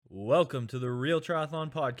Welcome to the Real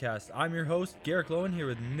Triathlon Podcast. I'm your host, Garrick Lowen, here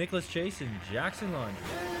with Nicholas Chase and Jackson Lund.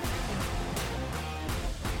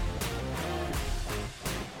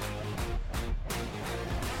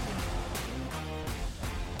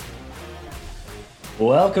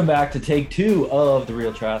 Welcome back to take two of the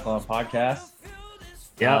Real Triathlon Podcast.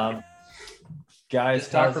 Yeah, guys,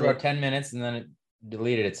 just talked for about 10 minutes and then it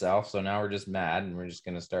deleted itself. So now we're just mad and we're just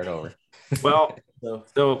going to start over. Well,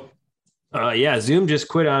 Zoom just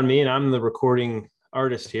quit on me and I'm the recording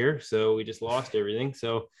artist here. So we just lost everything.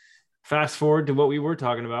 So fast forward to what we were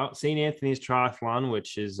talking about, St. Anthony's Triathlon,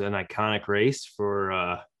 which is an iconic race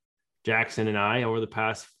for Jackson and I over the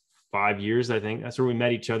past 5 years. I think that's where we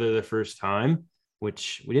met each other the first time,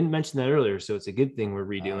 which we didn't mention that earlier. So it's a good thing we're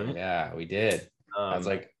redoing it. Yeah, we did. I was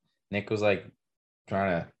like, Nick was like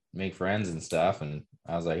trying to make friends and stuff. And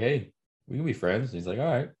I was like, hey, we can be friends. And he's like, all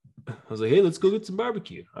right. I was like, hey, let's go get some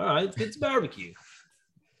barbecue. All right, let's get some barbecue.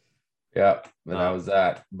 Yeah, and that was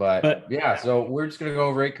that. But yeah, so we're just going to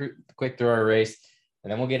go right quick through our race.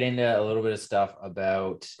 And then we'll get into a little bit of stuff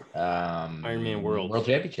about IRONMAN World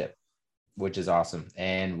Championship, which is awesome.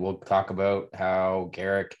 And we'll talk about how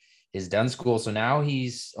Garrick is done school. So now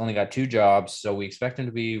he's only got 2 jobs. So we expect him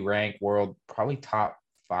to be ranked world, probably top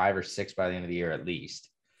 5 or 6 by the end of the year at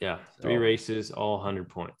least. Yeah, 3 races, all 100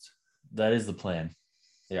 points. That is the plan.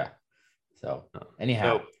 Yeah. So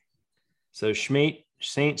anyhow. So St.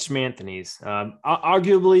 Schmanthony's,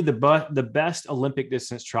 arguably the best Olympic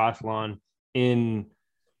distance triathlon in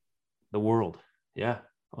the world. Yeah,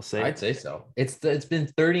 I'll say. I'd say so. It's been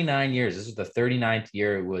 39 years. This is the 39th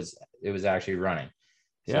year it was actually running.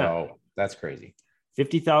 Yeah. So that's crazy.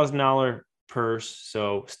 $50,000 purse.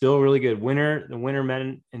 So still really good. The winner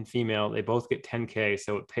men and female, they both get $10K.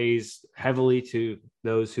 So it pays heavily to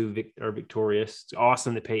those who are victorious. It's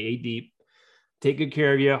awesome. They pay 8 deep, take good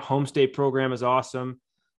care of you. Homestay program is awesome.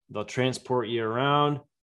 They'll transport you around.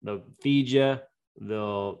 They'll feed you.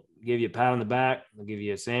 They'll give you a pat on the back. They'll give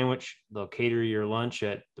you a sandwich. They'll cater your lunch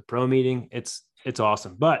at the pro meeting. It's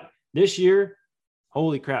awesome. But this year,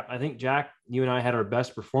 holy crap. I think, Jack, you and I had our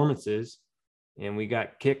best performances and we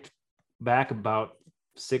got kicked back about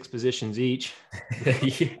 6 positions each.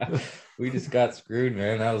 Yeah, we just got screwed,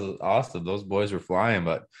 man. That was awesome. Those boys were flying,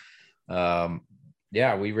 but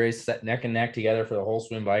yeah, we raced neck and neck together for the whole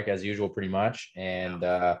swim bike as usual, pretty much. And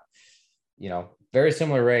very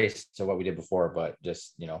similar race to what we did before, but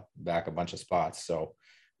just back a bunch of spots. So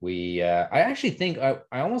we I actually think I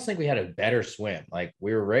almost think we had a better swim. Like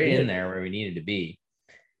we were right in there where we needed to be.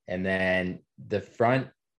 And then the front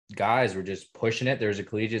guys were just pushing it. There was a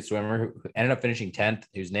collegiate swimmer who ended up finishing 10th,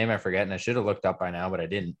 whose name I forget, and I should have looked up by now, but I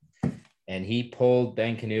didn't. And he pulled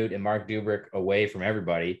Ben Canute and Mark Dubrick away from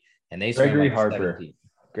everybody, and they swam Gregory like Harper. 17.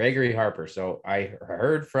 Gregory Harper. So I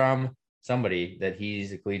heard from somebody that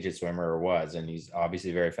he's a collegiate swimmer or was, and he's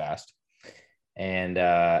obviously very fast.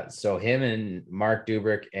 And so him and Mark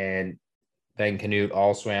Dubrick and Ben Canute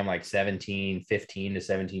all swam like 17:15 to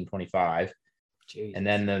 17:25. Jesus. And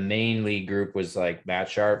then the main lead group was like Matt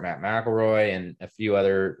Sharp, Matt McElroy, and a few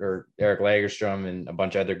other, or Eric Lagerstrom and a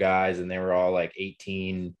bunch of other guys. And they were all like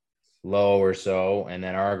 18 low or so. And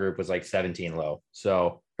then our group was like 17 low.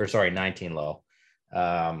 19 low.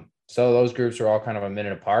 So those groups were all kind of a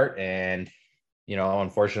minute apart. And,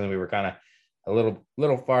 unfortunately we were kind of a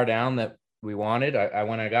little far down that we wanted.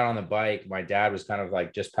 When I got on the bike, my dad was kind of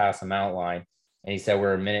like just past the mountain line and he said,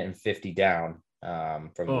 we're 1:50 down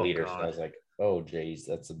from the leader. God. So I was like, oh, geez,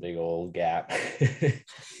 that's a big old gap.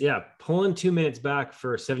 Yeah, pulling 2 minutes back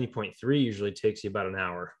for 70.3 usually takes you about an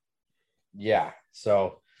hour. Yeah.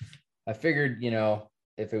 So I figured,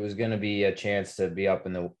 if it was going to be a chance to be up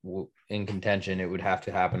in contention, it would have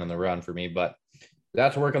to happen on the run for me. But we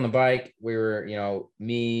got to work on the bike. We were,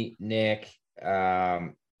 me, Nick,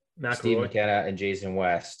 Steve McKenna, and Jason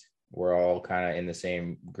West were all kind of in the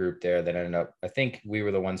same group there that ended up, I think we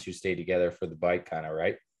were the ones who stayed together for the bike kind of,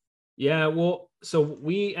 right? Yeah, well, so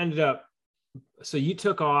we ended up, so you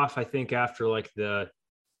took off, I think, after like the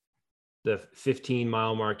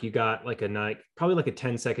 15-mile mark. You got like probably like a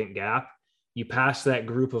 10-second gap. You passed that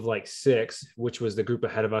group of like 6, which was the group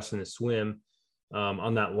ahead of us in the swim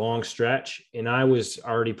on that long stretch. And I was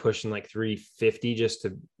already pushing like 350 just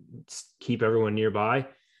to keep everyone nearby.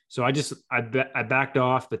 So I backed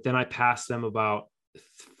off, but then I passed them about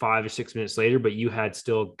 5 or 6 minutes later, but you had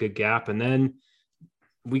still a good gap. And then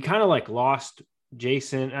we kind of like lost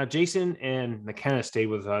Jason and McKenna stayed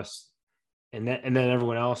with us. And then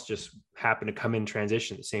everyone else just happened to come in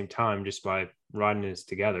transition at the same time, just by riding us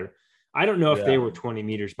together. I don't know if they were 20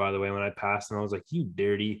 meters, by the way, when I passed, and I was like, you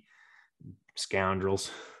dirty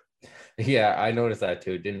scoundrels. Yeah, I noticed that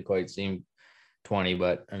too. It didn't quite seem 20,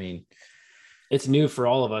 but I mean, it's new for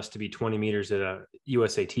all of us to be 20 meters at a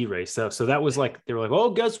USAT race. So that was like, they were like,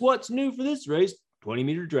 oh, guess what's new for this race?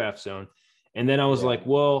 20-meter draft zone. And then I was like,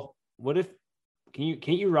 well, what if, can't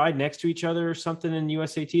you ride next to each other or something in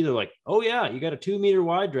USAT? They're like, oh yeah, you got a 2-meter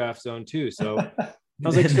wide draft zone too. So I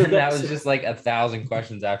was like, so that was just like 1,000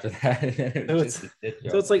 questions after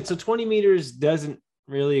that. So 20 meters doesn't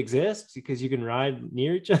really exist because you can ride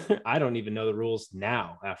near each other. I don't even know the rules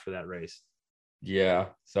now after that race. Yeah.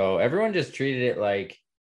 So everyone just treated it like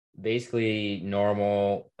basically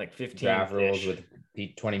normal, like 15 draft rules with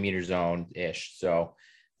 20-meter zone ish. So,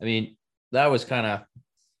 I mean, that was kind of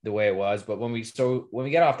the way it was. But when we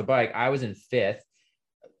get off the bike, I was in 5th.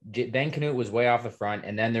 Ben Canute was way off the front,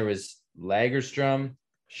 and then there was Lagerstrom,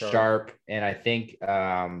 Sharp, and I think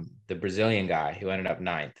the Brazilian guy who ended up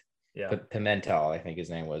 9th. Yeah, Pimentel, I think his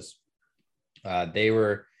name was. They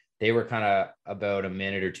were kind of about a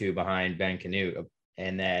minute or two behind Ben Canute,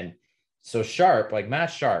 and then so Sharp, like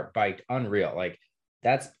Matt Sharp, biked unreal. Like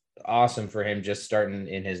that's awesome for him just starting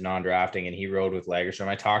in his non-drafting, and he rode with Lagerstrom.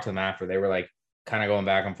 I talked to them after. They were like kind of going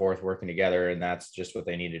back and forth, working together, and that's just what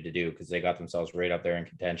they needed to do because they got themselves right up there in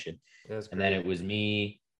contention. And then it was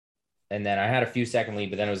me, and then I had a few second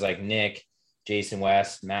lead, but then it was like Nick, Jason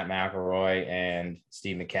West, Matt McElroy, and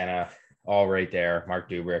Steve McKenna, all right there, Mark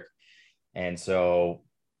Dubrick. And so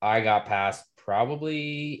I got past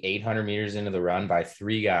probably 800 meters into the run by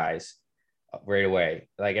 3 guys right away.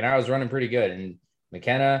 Like, and I was running pretty good, and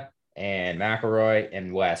McKenna and McElroy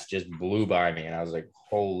and West just blew by me. And I was like,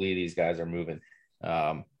 holy, these guys are moving.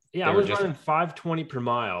 I was running 520 per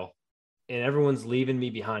mile and everyone's leaving me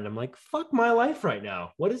behind. I'm like, fuck my life right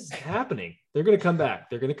now. What is happening? They're going to come back.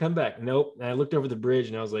 They're going to come back. Nope. And I looked over the bridge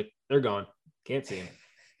and I was like, they're gone. Can't see them.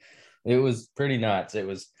 It was pretty nuts. It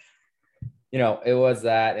was, it was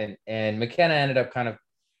that. And McKenna ended up kind of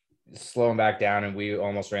slowing back down, and we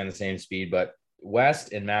almost ran the same speed, but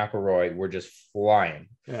West and McElroy were just flying.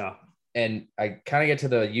 Yeah. And I kind of get to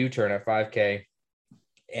the U-turn at 5K,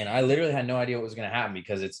 and I literally had no idea what was going to happen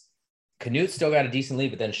because Canute still got a decent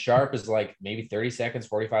lead, but then Sharp is like maybe 30 seconds,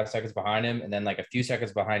 45 seconds behind him. And then like a few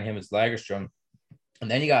seconds behind him is Lagerstrom. And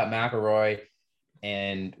then you got McElroy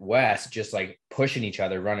and West just like pushing each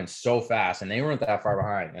other, running so fast, and they weren't that far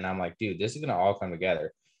behind. And I'm like, dude, this is going to all come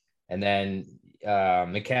together. And then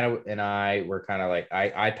McKenna and I were kind of like,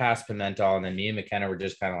 I passed Pimentel, and then me and McKenna were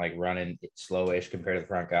just kind of like running slowish compared to the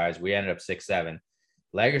front guys. We ended up 6, 7.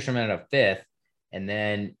 Lagerstrom ended up 5th. And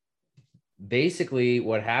then basically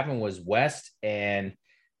what happened was West and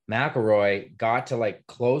McElroy got to like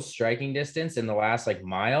close striking distance in the last like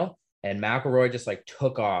mile, and McElroy just like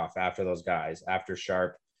took off after those guys, after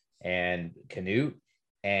Sharp and Canute,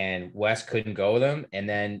 and West couldn't go with them. And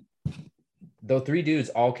then the 3 dudes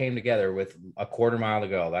all came together with a quarter mile to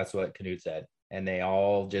go. That's what Canute said. And they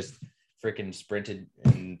all just freaking sprinted,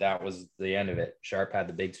 and that was the end of it. Sharp had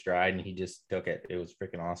the big stride, and he just took it. It was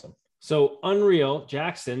freaking awesome. So unreal,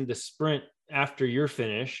 Jackson, the sprint after your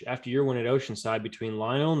finish, after your win at Oceanside between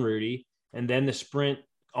Lionel and Rudy, and then the sprint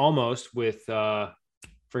almost with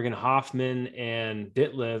friggin' Hoffman and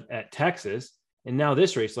Ditlev at Texas. And now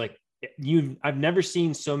this race, like I've never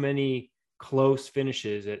seen so many close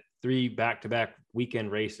finishes at 3 back-to-back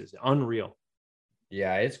weekend races. Unreal.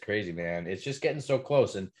 Yeah, it's crazy, man. It's just getting so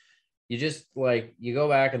close. And you just like, you go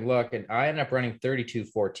back and look, and I ended up running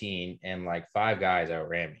 32:14, and like 5 guys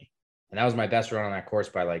outran me. And that was my best run on that course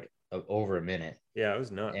by like over a minute. Yeah, it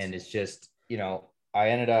was nuts. And it's just, I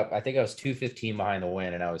ended up, I think I was 2:15 behind the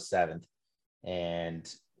win, and I was 7th. And,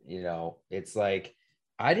 it's like,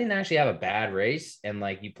 I didn't actually have a bad race. And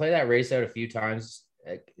like, you play that race out a few times,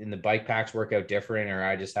 and the bike packs work out different, or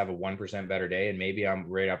I just have a 1% better day, and maybe I'm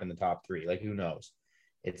right up in the top 3. Like, who knows?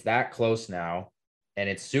 It's that close now. And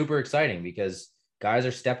it's super exciting because guys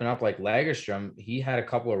are stepping up. Like Lagerstrom, he had a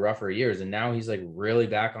couple of rougher years, and now he's like really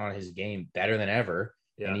back on his game, better than ever.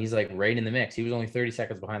 Yeah. And he's like right in the mix. He was only 30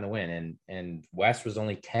 seconds behind the win, and West was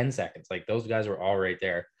only 10 seconds. Like, those guys were all right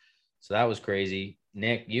there. So that was crazy.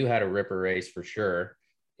 Nick, you had a ripper race for sure.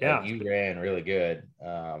 Yeah. You ran really good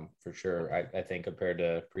for sure. I think compared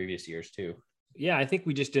to previous years too. Yeah. I think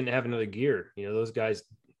we just didn't have another gear. Those guys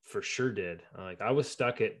for sure did. Like, I was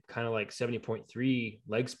stuck at kind of like 70.3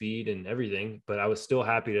 leg speed and everything, but I was still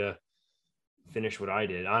happy to finish what I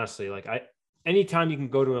did. Honestly, like anytime you can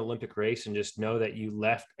go to an Olympic race and just know that you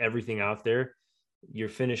left everything out there, you're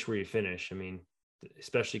finished where you finish. I mean,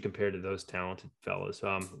 especially compared to those talented fellas.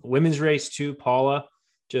 Women's race too, Paula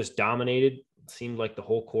just dominated. Seemed like the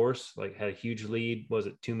whole course, like had a huge lead. Was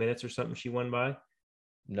it 2 minutes or something she won by?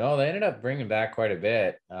 No, they ended up bringing back quite a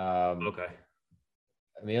bit. Okay.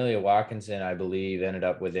 Amelia Watkinson, I believe, ended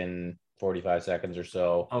up within 45 seconds or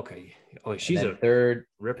so. Okay. Oh, And she's then a third.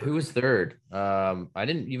 ripper. Who was third? I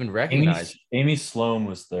didn't even recognize. Amy Sloan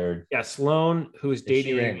was third. Yeah, Sloan, who is She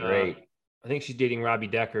dating. ran great. I think she's dating Robbie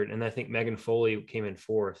Deckard, and I think Megan Foley came in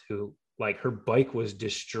fourth. Who like her bike was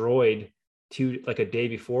destroyed like a day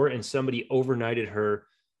before, and somebody overnighted her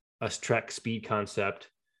a Trek speed concept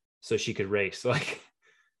so she could race. Like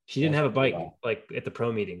she didn't have a bike. Like at the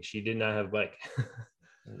pro meeting, she did not have a bike.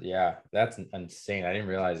 Yeah, that's insane. I didn't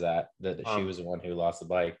realize that she was the one who lost the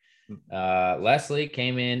bike. Leslie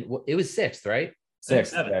came in. Well, it was sixth, right?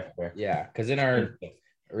 Sixth. Yeah, because in our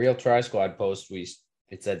Real Tri Squad post,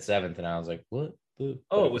 it said seventh, and I was like, what?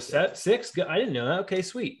 Oh, it was sixth? I didn't know that. Okay,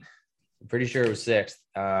 sweet. I'm pretty sure it was sixth.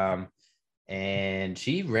 And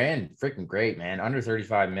she ran freaking great, man. Under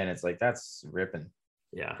 35 minutes. Like that's ripping.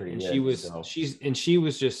 Yeah. Pretty And good, she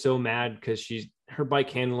was just so mad because her bike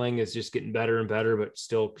handling is just getting better and better, but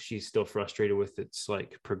she's still frustrated with its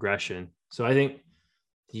like progression. So I think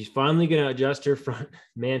he's finally going to adjust her front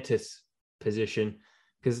mantis position.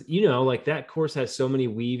 Cause like that course has so many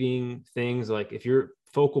weaving things. Like if your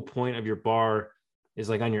focal point of your bar is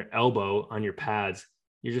like on your elbow on your pads,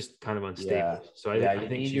 you're just kind of unstable. Yeah. So I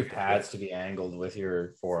think need your pads to be angled with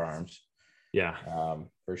your forearms. Yeah.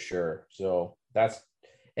 For sure. So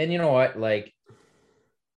and you know what? Like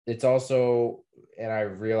it's also, and I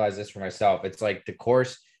realized this for myself, it's like the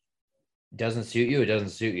course doesn't suit you. It doesn't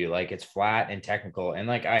suit you. Like it's flat and technical. And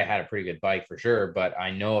like I had a pretty good bike for sure, but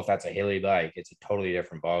I know if that's a hilly bike, it's a totally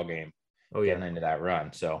different ball game. Oh yeah. Getting into that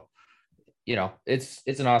run. So,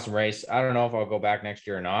 it's an awesome race. I don't know if I'll go back next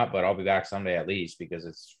year or not, but I'll be back someday at least because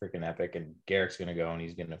it's freaking epic. And Garrick's going to go and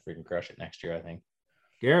he's going to freaking crush it next year, I think.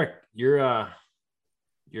 Garrick, you're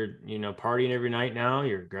partying every night now.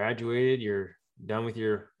 You're graduated. You're done with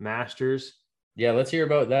your master's. Yeah, let's hear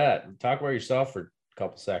about that. Talk about yourself for a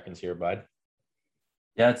couple seconds here, bud.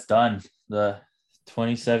 Yeah, it's done. The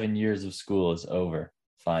 27 years of school is over.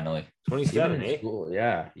 Finally. 27, eh? School.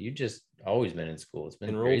 Yeah, you just always been in school. It's been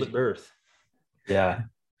enrolled crazy. at birth. Yeah.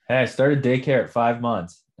 Hey, I started daycare at 5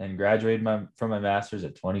 months and graduated from my master's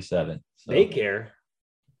at 27. So, daycare?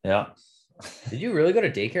 Yeah. Did you really go to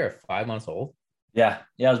daycare at 5 months old? Yeah.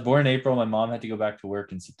 I was born in April. My mom had to go back to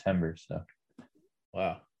work in September. So,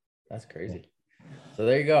 wow, that's crazy. So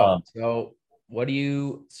there you go. So what are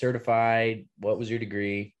you certified? What was your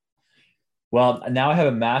degree? Well, now I have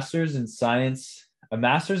a master's of science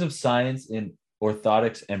in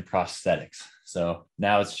orthotics and prosthetics. So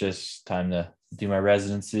now it's just time to do my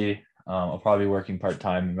residency. I'll probably be working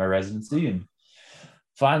part-time in my residency and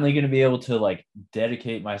finally going to be able to like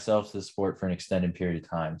dedicate myself to the sport for an extended period of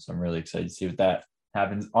time. So I'm really excited to see what that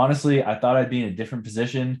happens. Honestly, I thought I'd be in a different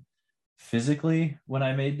position physically when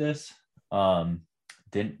I made this.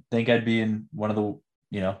 Didn't think I'd be in one of the,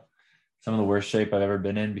 some of the worst shape I've ever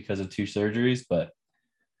been in because of 2 surgeries, but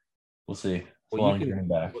we'll see. Well,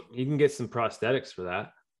 you can get some prosthetics for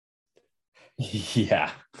that.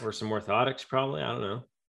 Yeah. Or some orthotics, probably. I don't know.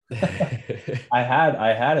 I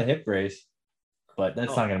had a hip brace, but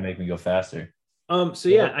that's not going to make me go faster. So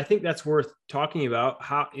yeah, I think that's worth talking about.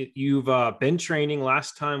 How you've been training.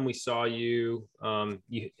 Last time we saw you,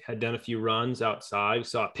 you had done a few runs outside. We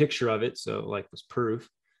saw a picture of it, so like was proof.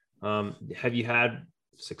 Have you had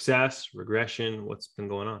success, regression? What's been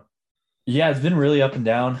going on? Yeah, it's been really up and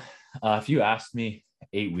down. If you asked me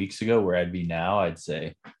 8 weeks ago where I'd be now, I'd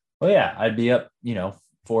say, oh yeah, I'd be up,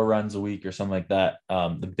 4 runs a week or something like that.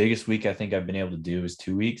 The biggest week I think I've been able to do is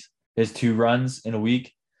 2 weeks. Is 2 runs in a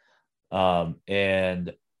week.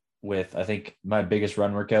 And with, I think my biggest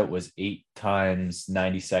run workout was 8 times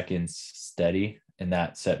 90 seconds steady. And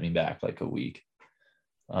that set me back like a week.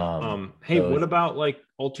 Hey, what about like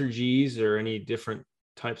Ultra G's or any different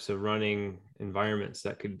types of running environments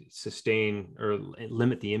that could sustain or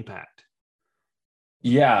limit the impact?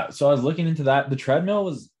 Yeah. So I was looking into that. The treadmill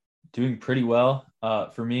was doing pretty well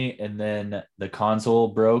for me. And then the console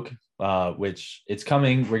broke, which it's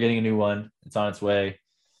coming. We're getting a new one. It's on its way.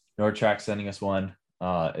 NordTrack's sending us one.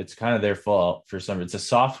 It's kind of their fault for some. It's a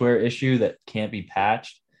software issue that can't be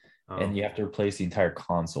patched, and you have to replace the entire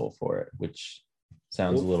console for it, which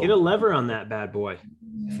sounds a little. Get a lever on that bad boy.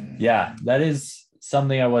 Yeah, that is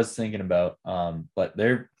something I was thinking about. But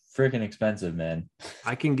they're freaking expensive, man.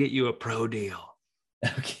 I can get you a pro deal.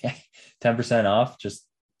 Okay, 10% off, just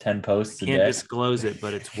 10 posts. Can't disclose it,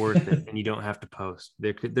 but it's worth it, and you don't have to post.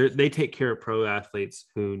 They take care of pro athletes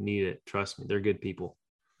who need it. Trust me, they're good people.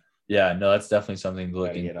 Yeah, no, that's definitely something to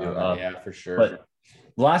look into. Yeah, for sure. But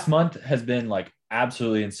last month has been like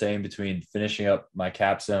absolutely insane between finishing up my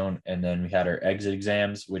capstone and then we had our exit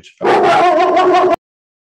exams, which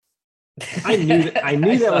I knew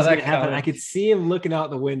that saw was going to happen. coming. I could see him looking out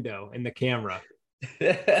the window in the camera.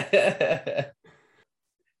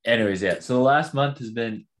 Anyways, yeah. So the last month has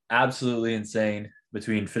been absolutely insane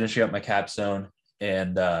between finishing up my capstone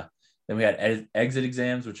and then we had exit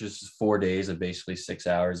exams, which is 4 days of basically 6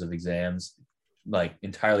 hours of exams, like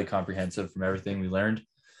entirely comprehensive from everything we learned.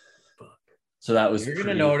 So that was You're going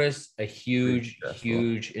to notice a huge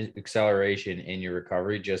acceleration in your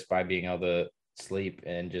recovery just by being able to sleep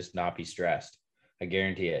and just not be stressed. I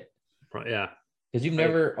guarantee it. Yeah. Because you've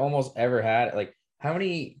never almost ever had, like, how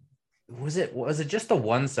many was it just the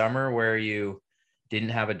one summer where you didn't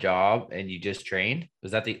have a job and you just trained?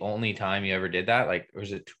 Was that the only time you ever did that? Like, or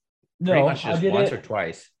was it pretty much just once or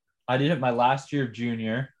twice? I did it my last year of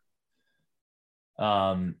junior.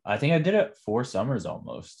 I think I did it 4 summers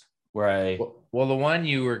almost, where well, the one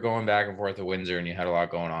you were going back and forth to Windsor and you had a lot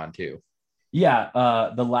going on too. Yeah.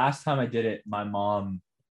 The last time I did it, my mom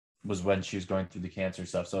was when she was going through the cancer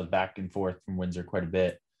stuff. So I was back and forth from Windsor quite a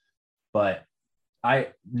bit. But I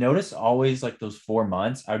noticed always like those 4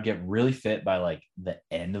 months, I would get really fit by like the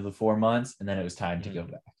end of the 4 months. And then it was time to go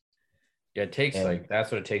back. Yeah, it takes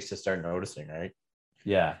that's what it takes to start noticing, right?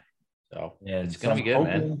 Yeah. So it's gonna be good,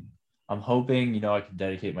 man. I'm hoping, I can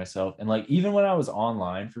dedicate myself. And like even when I was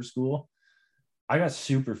online for school, I got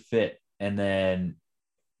super fit. And then,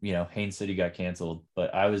 Haines City got canceled.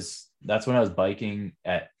 But that's when I was biking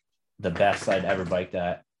at the best I'd ever biked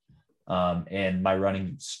at. And my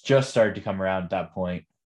running just started to come around at that point.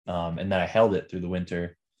 And then I held it through the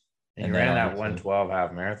winter. And you ran that 112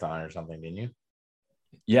 half marathon or something, didn't you?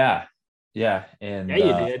 Yeah. Yeah. And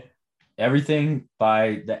yeah, you did. Everything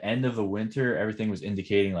by the end of the winter, everything was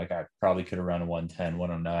indicating like I probably could have run a 110,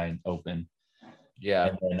 109 open. Yeah.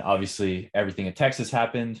 And then obviously everything in Texas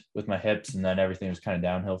happened with my hips, and then everything was kind of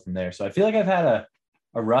downhill from there. So I feel like I've had a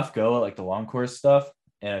rough go at like the long course stuff.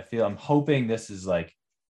 And I'm hoping this is like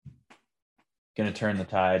going to turn the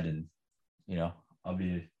tide and, I'll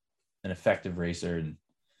be an effective racer and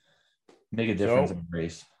make a difference in the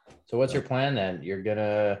race. So what's your plan then?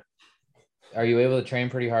 Are you able to train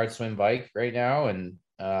pretty hard swim bike right now and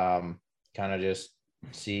kind of just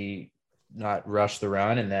not rush the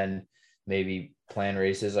run and then maybe plan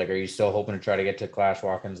races? Like, are you still hoping to try to get to Clash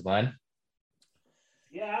Watkins Glen?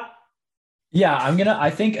 Yeah. Yeah,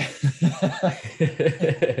 I think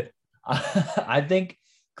I think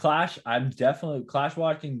Clash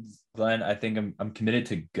Watkins Glen. I think I'm committed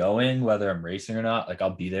to going whether I'm racing or not. Like I'll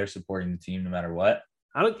be there supporting the team no matter what.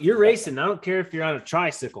 You're racing. I don't care if you're on a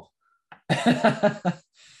tricycle.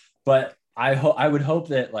 But I would hope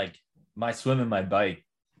that like my swim and my bike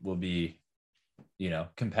will be,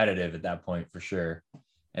 competitive at that point for sure.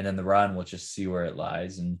 And then the run, we'll just see where it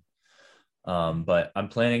lies. And but I'm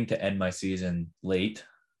planning to end my season late,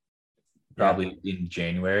 probably in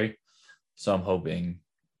January. So I'm hoping,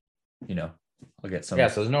 I'll get some. Yeah,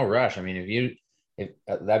 so there's no rush. I mean, if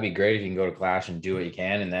that'd be great if you can go to Clash and do what you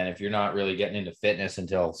can. And then if you're not really getting into fitness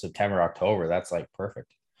until September, October, that's like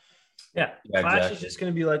perfect. Yeah. Clash exactly. Is just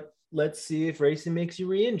going to be like, let's see if racing makes you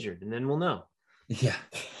re-injured, and then we'll know. Yeah.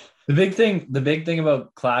 The big thing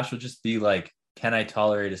about Clash will just be like, can I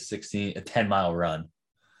tolerate a 10-mile run?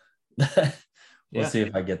 We'll see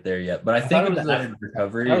if I get there yet. But I think with the added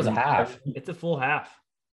recovery, that was a half. It's a full half.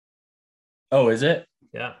 Oh, is it?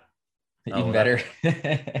 Yeah. Even better.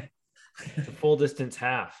 It's a full distance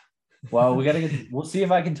half. Well, we'll see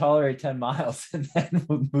if I can tolerate 10 miles and then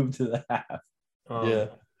we'll move to the half. Yeah.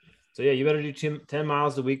 So yeah, you better do 10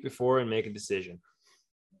 miles the week before and make a decision.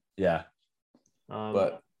 Yeah.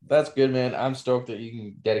 But that's good, man. I'm stoked that you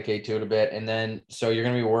can dedicate to it a bit. And then, so you're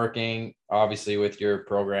going to be working obviously with your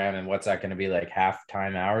program, and what's that going to be, like half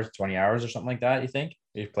time hours, 20 hours or something like that, you think?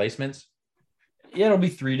 Your placements? Yeah, it'll be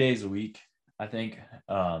 3 days a week, I think.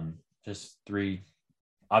 Just 3.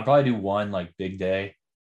 I'll probably do 1 like big day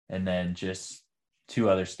and then just 2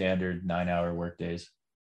 other standard 9-hour work days.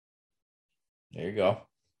 There you go.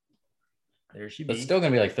 There she be. But it's still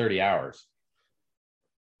going to be like 30 hours.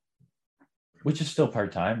 Which is still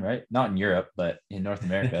part-time, right? Not in Europe, but in North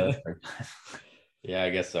America. Yeah,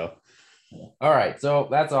 I guess so. All right. So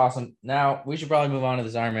that's awesome. Now we should probably move on to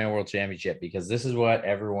this Ironman World Championship, because this is what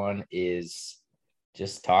everyone is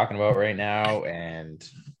just talking about right now. And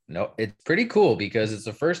no, it's pretty cool because it's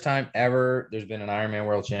the first time ever there's been an Ironman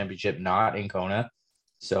World Championship not in Kona.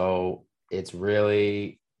 So it's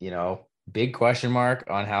really, big question mark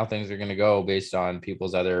on how things are going to go based on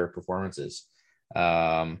people's other performances.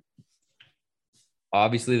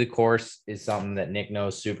 Obviously, the course is something that Nick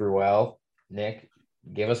knows super well. Nick,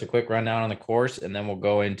 give us a quick rundown on the course, and then we'll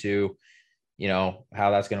go into, how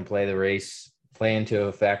that's going to play into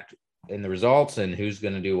effect in the results and who's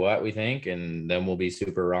going to do what we think. And then we'll be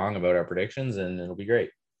super wrong about our predictions and it'll be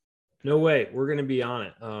great. No way. We're going to be on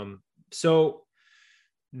it. So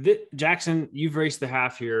Jackson, you've raced the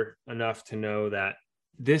half here enough to know that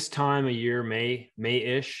this time of year,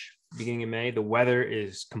 May-ish, beginning of May, the weather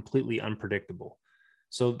is completely unpredictable.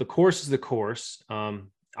 So the course is the course.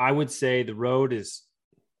 I would say the road is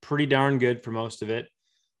pretty darn good for most of it.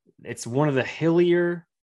 It's one of the hillier,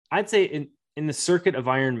 I'd say in the circuit of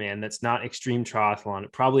Ironman, that's not extreme triathlon.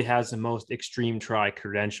 It probably has the most extreme tri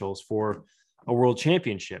credentials for a world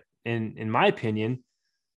championship. And in my opinion,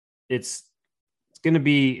 it's going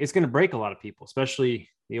to break a lot of people, especially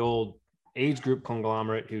the old age group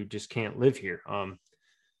conglomerate who just can't live here.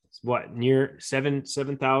 It's what, near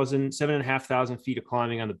 7,500 feet of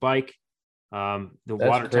climbing on the bike. The That's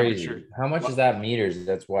water crazy. temperature. How much is that meters?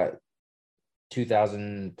 That's what,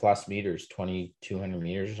 2,000 plus meters, 2,200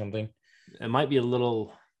 meters or something. It might be a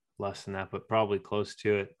little less than that, but probably close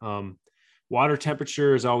to it. Water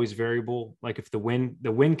temperature is always variable. Like if the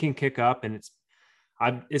wind can kick up, and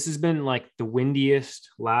this has been like the windiest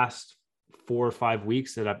last 4 or 5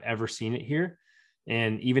 weeks that I've ever seen it here.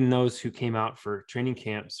 And even those who came out for training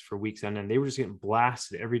camps for weeks on end, they were just getting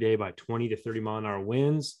blasted every day by 20 to 30 mile an hour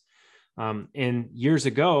winds. And years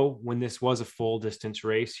ago, when this was a full distance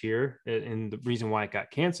race here, and the reason why it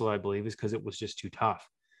got canceled, I believe, is because it was just too tough.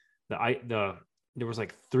 There was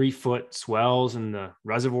like 3-foot swells in the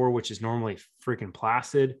reservoir, which is normally freaking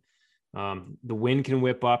placid. The wind can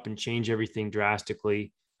whip up and change everything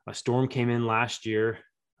drastically. A storm came in last year,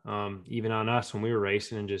 even on us when we were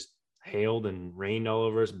racing, and just hailed and rained all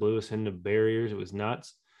over us, blew us into barriers. It was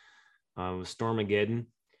nuts. It was Stormageddon.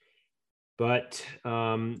 But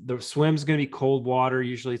the swim's going to be cold water.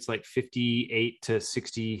 Usually it's like 58 to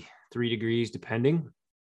 63 degrees, depending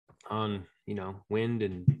on, wind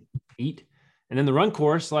and heat. And then the run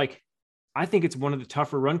course, like, I think it's one of the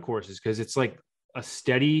tougher run courses because it's like a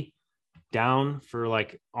steady down for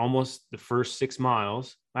like almost the first 6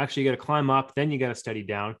 miles. Actually, you got to climb up, then you got to steady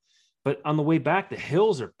down. But on the way back, the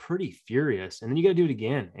hills are pretty furious. And then you got to do it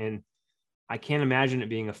again. And I can't imagine it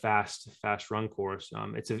being a fast run course.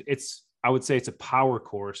 I would say it's a power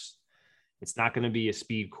course. It's not going to be a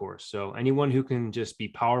speed course. So anyone who can just be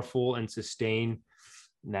powerful and sustain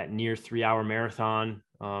that near 3-hour marathon,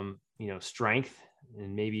 strength,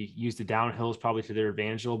 and maybe use the downhills probably to their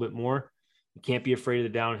advantage a little bit more. You can't be afraid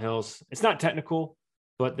of the downhills. It's not technical,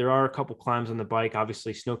 but there are a couple climbs on the bike.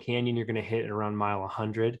 Obviously, Snow Canyon, you're going to hit at around mile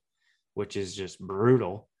 100, which is just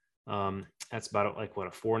brutal. That's about like a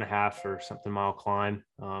 4.5 or something mile climb,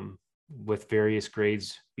 with various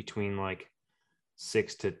grades between like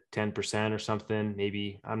 6 to 10% or something.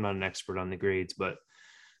 Maybe, I'm not an expert on the grades, but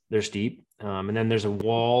they're steep. And then there's a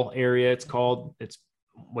wall area. It's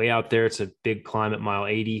way out there. It's a big climb at mile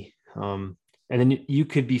 80. And then you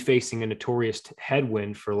could be facing a notorious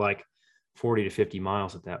headwind for like 40 to 50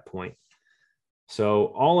 miles at that point. So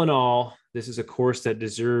all in all, this is a course that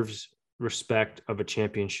deserves respect of a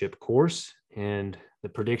championship course. And the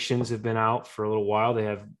predictions have been out for a little while.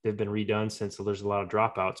 They've been redone since there's a lot of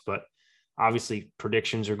dropouts, but obviously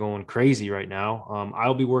predictions are going crazy right now.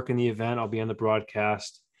 I'll be working the event. I'll be on the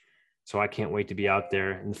broadcast. So I can't wait to be out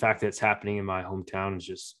there. And the fact that it's happening in my hometown is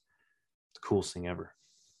just the coolest thing ever.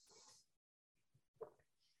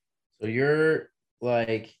 So you're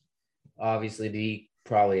like obviously the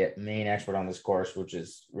probably main expert on this course, which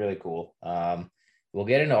is really cool. We'll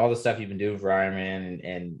get into all the stuff you've been doing for Ironman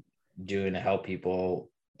and doing to help people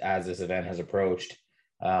as this event has approached.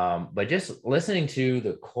 But just listening to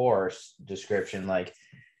the course description, like,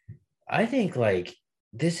 I think like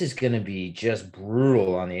this is going to be just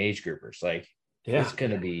brutal on the age groupers. Like, it's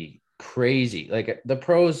going to be crazy. Like the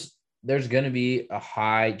pros, there's going to be a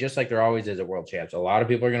high, just like there always is at World Champs. A lot of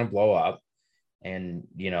people are going to blow up and,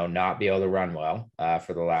 not be able to run well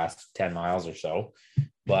for the last 10 miles or so.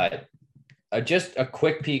 But just a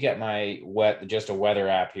quick peek at my weather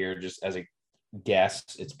app here, just as a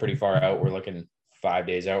guess. It's pretty far out. We're looking 5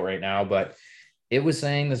 days out right now, but it was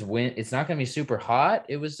saying this wind, it's not going to be super hot.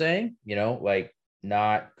 It was saying, like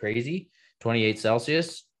not crazy, 28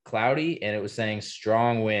 Celsius, cloudy. And it was saying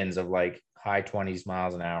strong winds of like high 20s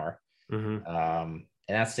miles an hour. Mm-hmm. And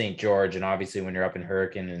that's St. George. And obviously when you're up in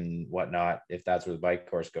Hurricane and whatnot, if that's where the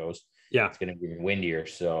bike course goes, it's going to be windier.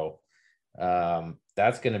 So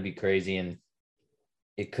that's going to be crazy. And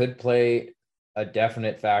it could play a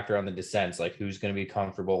definite factor on the descents, like who's going to be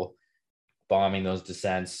comfortable bombing those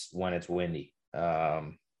descents when it's windy.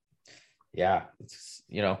 It's,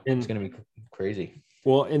 it's going to be crazy.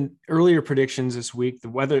 Well, in earlier predictions this week,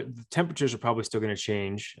 the temperatures are probably still going to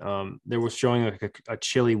change. There was showing like a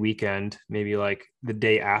chilly weekend, maybe like the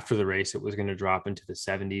day after the race, it was going to drop into the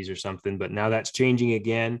 70s or something, but now that's changing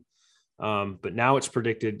again. But now it's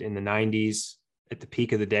predicted in the 90s at the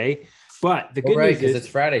peak of the day. But the good news because is it's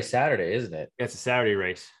Friday, Saturday, isn't it? it's a Saturday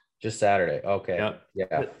race. Just Saturday. Okay. Yep.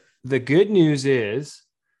 Yeah. The good news is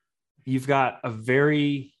you've got a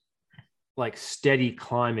very like steady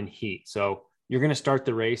climb in heat. So you're going to start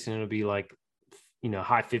the race and it'll be like,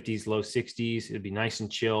 high 50s, low 60s. It'll be nice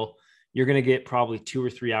and chill. You're going to get probably 2 or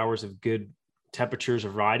 3 hours of good temperatures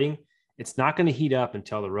of riding. It's not going to heat up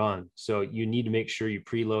until the run. So you need to make sure you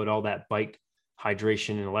preload all that bike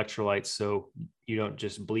hydration and electrolytes so you don't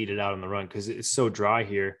just bleed it out on the run, because it's so dry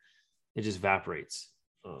here, it just evaporates.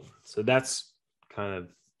 So that's kind of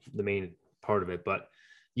the main part of it. But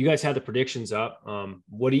you guys had the predictions up.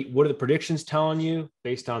 What are the predictions telling you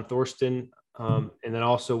based on Thorsten? And then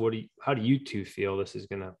also, how do you two feel this is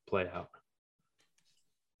going to play out?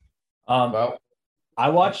 Well, I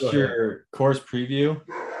watched your course preview,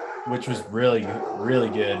 which was really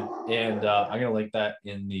good, and I'm gonna link that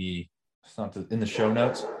in the show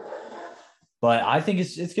notes. But I think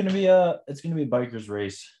it's gonna be a biker's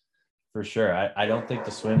race for sure. I don't think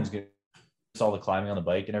the swim is gonna. It's all the climbing on the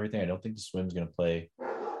bike and everything. I don't think the swim's gonna play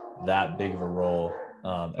that big of a role.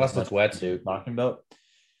 Plus it's wetsuit. Talking about.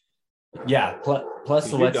 Yeah.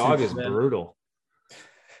 Plus the your wetsuit dog is swim. brutal.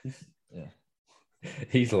 Yeah.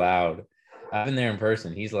 He's loud. I've been there in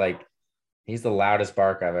person. He's the loudest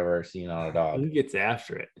bark I've ever seen on a dog. He gets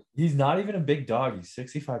after it. He's not even a big dog. He's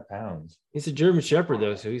 65 pounds. He's a German Shepherd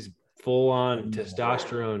though, so he's full on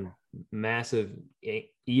testosterone, massive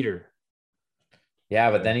eater.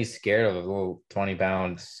 Yeah, but then he's scared of a little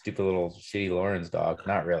 20-pound, stupid little shitty Lawrence dog.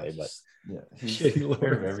 Not really, but yeah, he's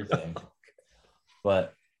scared of everything.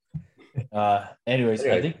 But anyways,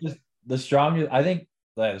 I think the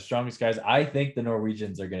strongest guys, I think the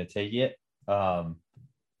Norwegians are going to take it.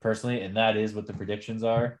 Personally, and that is what the predictions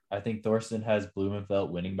are. I think Thorsten has Blumenfeld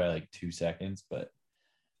winning by like 2 seconds, but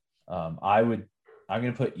I'm going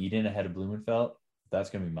to put Eden ahead of Blumenfeld. That's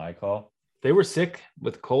going to be my call. They were sick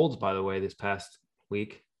with colds, by the way, this past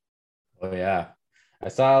week. Oh yeah, I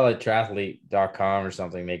saw like triathlete.com or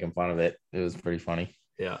something making fun of it. It was pretty funny.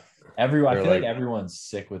 Yeah, I feel like everyone's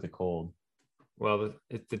sick with a cold. Well,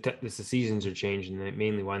 the seasons are changing,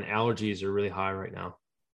 mainly when allergies are really high right now.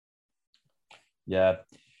 Yeah.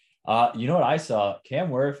 You know what I saw?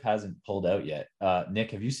 Cam Worth hasn't pulled out yet.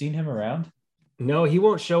 Nick, have you seen him around? No, he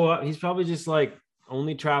won't show up. He's probably just like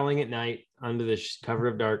only traveling at night under the cover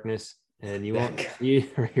of darkness, and you won't see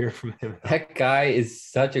or hear from him. That guy is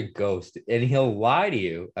such a ghost, and he'll lie to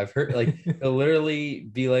you. I've heard like he'll literally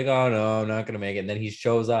be like, "Oh no, I'm not gonna make it," and then he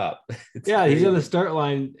shows up. Yeah, crazy. He's on the start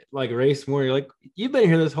line like race morning. You're like, "You've been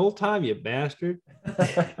here this whole time, you bastard."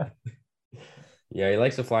 Yeah, he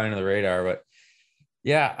likes to fly under the radar, but.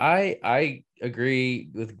 Yeah, I agree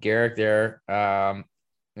with Garrick there.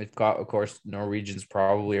 We've got, of course, Norwegians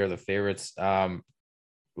probably are the favorites.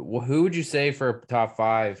 Who would you say for top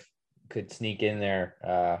 5 could sneak in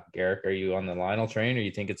there? Garrick, are you on the Lionel train, or you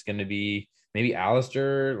think it's going to be maybe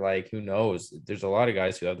Alistair? Like, who knows? There's a lot of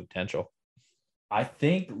guys who have the potential. I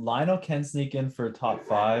think Lionel can sneak in for top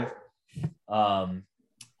 5.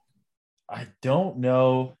 I don't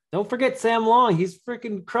know. Don't forget Sam Long. He's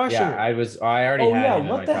freaking crushing. Yeah, I already had him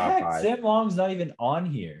in my top 5. Sam Long's not even on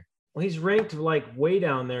here. Well, he's ranked like way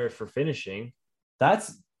down there for finishing.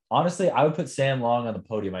 That's honestly, I would put Sam Long on the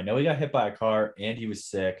podium. I know he got hit by a car and he was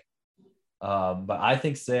sick. But I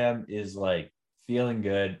think Sam is like feeling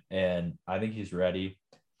good and I think he's ready.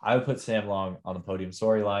 I would put Sam Long on the podium.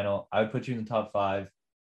 Sorry, Lionel. I would put you in the top 5.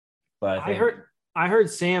 But I heard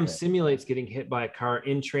Sam simulates getting hit by a car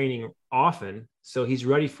in training often, so he's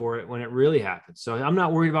ready for it when it really happens. So I'm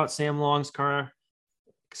not worried about Sam Long's car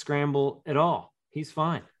scramble at all. He's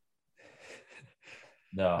fine.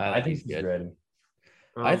 No, I think he's ready.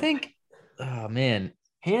 I think, oh man,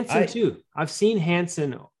 Hansen too. I've seen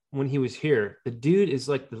Hansen when he was here. The dude is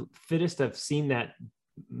like the fittest I've seen that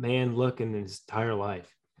man look in his entire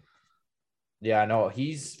life. Yeah, no,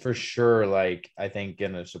 he's for sure, like, I think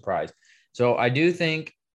gonna surprise. So I do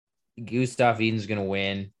think Gustav Eden's gonna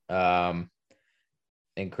win.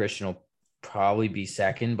 And Christian will probably be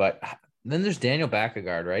second, but then there's Daniel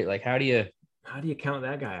Backegard, right? Like, how do you count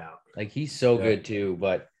that guy out? Like, he's so good too,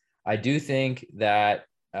 but I do think that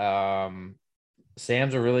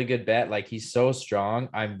Sam's a really good bet. Like, he's so strong.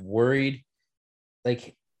 I'm worried,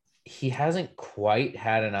 like, he hasn't quite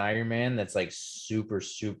had an Ironman that's like super,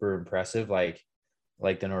 super impressive, like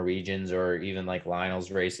the Norwegians or even like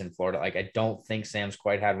Lionel's race in Florida. Like, I don't think Sam's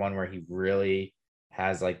quite had one where he really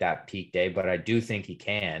has like that peak day, but I do think he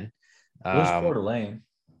can. Where's Coeur d'Alene?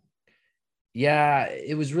 Yeah,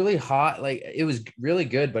 it was really hot. Like it was really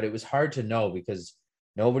good, but it was hard to know because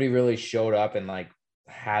nobody really showed up and like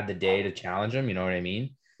had the day to challenge him. You know what I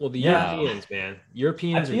mean? Well, the Yeah. Europeans, man,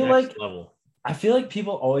 Europeans I are feel next like- level. I feel like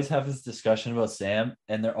people always have this discussion about Sam,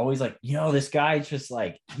 and they're always like, this guy just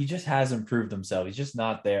like he just hasn't proved himself. He's just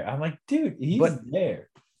not there. I'm like, dude, he's there.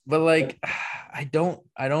 But like, I don't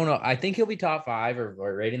know. I think he'll be top 5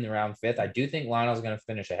 or right in the round 5th. I do think Lionel's going to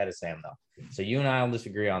finish ahead of Sam though. So you and I will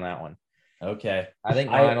disagree on that one. Okay. I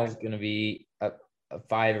think Lionel's going to be a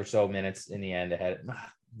 5 or so minutes in the end ahead.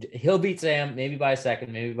 He'll beat Sam maybe by a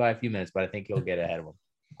second, maybe by a few minutes, but I think he'll get ahead of him.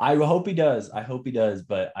 I hope he does.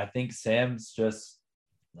 But I think Sam's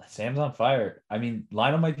on fire. I mean,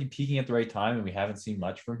 Lionel might be peaking at the right time, and we haven't seen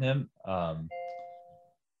much from him.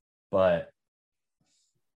 But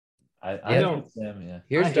I think Sam, yeah.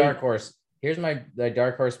 Here's dark horse. Here's the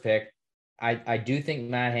dark horse pick. I do think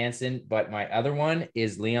Matt Hansen, but my other one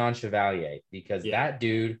is Leon Chevalier because that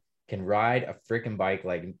dude can ride a freaking bike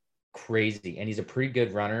like crazy, and he's a pretty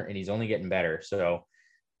good runner, and he's only getting better. So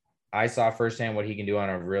I saw firsthand what he can do on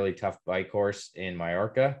a really tough bike course in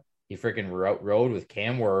Mallorca. He freaking rode with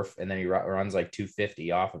Cam Wurf, and then he runs like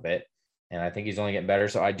 250 off of it. And I think he's only getting better.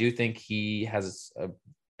 So I do think he has a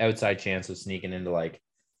outside chance of sneaking into like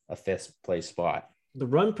a 5th place spot. The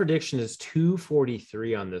run prediction is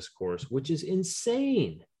 2:43 on this course, which is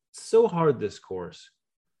insane. It's so hard, this course.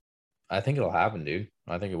 I think it'll happen, dude.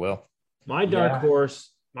 I think it will. My dark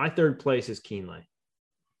horse, my 3rd place is Keenley.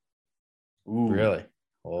 Ooh. Really?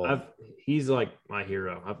 Oh. He's like my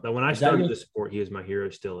hero. When I started the sport, he was my hero.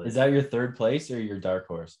 Still is. Is that your 3rd place or your dark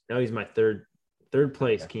horse? No, he's my third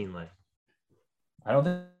place. Okay. Keenley. I don't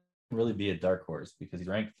think he'll really be a dark horse because he's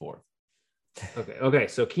ranked 4th. Okay.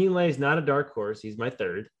 So Keenley is not a dark horse. He's my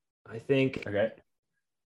 3rd. I think. Okay.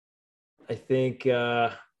 I think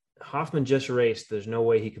Hoffman just raced. There's no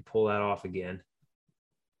way he could pull that off again.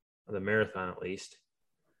 The marathon, at least.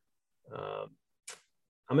 I'm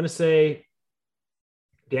going to say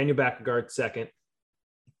Daniel Backegaard 2nd.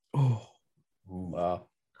 Oh, wow.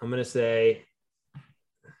 I'm going to say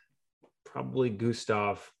probably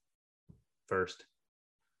Gustav 1st.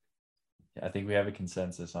 Yeah, I think we have a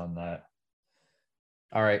consensus on that.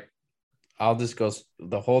 All right. I'll just go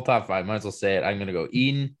the whole top 5. Might as well say it. I'm going to go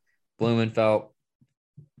Eden, Blumenfeld,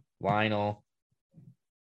 Lionel,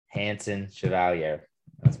 Hansen, Chevalier.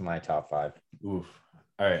 That's my top 5. Oof.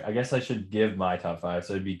 All right. I guess I should give my top 5.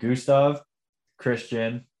 So it'd be Gustav,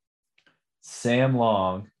 Christian, Sam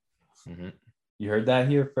Long. Mm-hmm. You heard that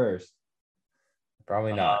here first.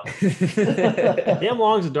 Probably not. Sam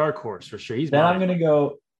Long's a dark horse for sure. Then I'm gonna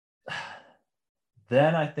go.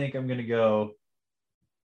 Then I think I'm gonna go.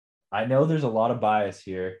 I know there's a lot of bias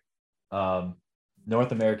here,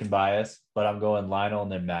 North American bias, but I'm going Lionel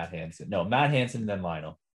and then Matt Hansen. No, Matt Hansen and then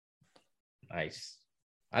Lionel. Nice.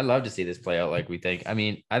 I love to see this play out like we think. I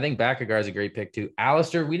mean, I think Backegaard is a great pick too.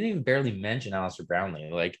 Alistair, we didn't even barely mention Alistair Brownlee.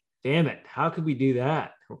 Like, damn it, how could we do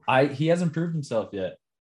that? He hasn't proved himself yet.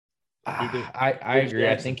 I agree.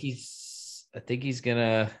 I think he's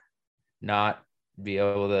gonna not be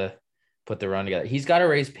able to put the run together. He's got to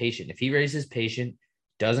race patient. If he races patient,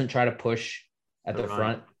 doesn't try to push at the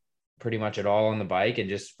front pretty much at all on the bike and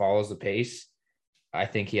just follows the pace, I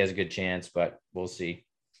think he has a good chance, but we'll see.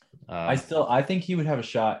 I think he would have a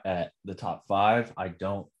shot at the top 5. I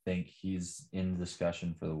don't think he's in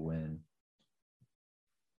discussion for the win.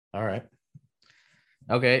 All right.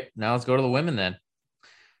 Okay, now let's go to the women then.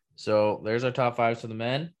 So there's our top 5s for the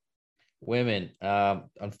men. Women,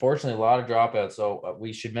 unfortunately, a lot of dropouts. So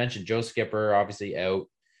we should mention Joe Skipper, obviously out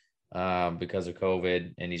because of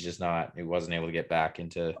COVID, and he wasn't able to get back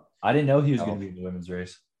into. I didn't know he was going to be in the women's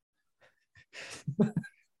race.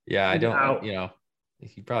 Yeah, I don't,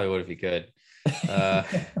 he probably would if he could.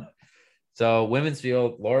 So women's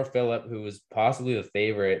field, Laura Phillip, who was possibly the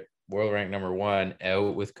favorite, world ranked number 1,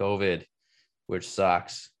 out with COVID, which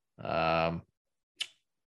sucks.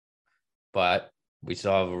 But we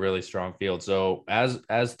still have a really strong field. So as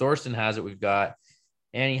Thorsten has it, we've got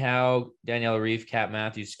Annie Howe, Daniela Reef, Kat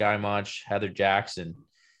Matthews, Sky Munch, Heather Jackson,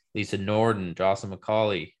 Lisa Norden, Jocelyn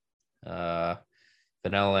McCauley,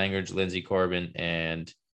 Vanessa Langridge, Lindsay Corbin,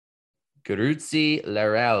 and Gurutzi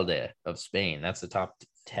Laralde of Spain. That's the top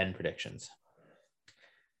 10 predictions.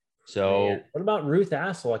 So man, what about Ruth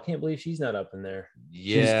Assel? I can't believe she's not up in there.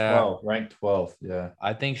 Yeah, she's 12, ranked 12th. Yeah,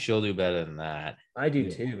 I think she'll do better than that. I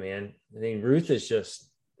do too, man. I mean, Ruth is just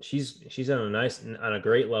she's on a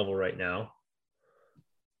great level right now.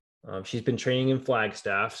 She's been training in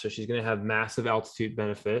Flagstaff, so she's going to have massive altitude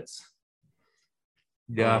benefits.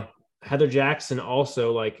 Yeah, Heather Jackson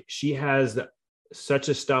also, like, she has such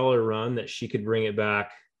a stellar run that she could bring it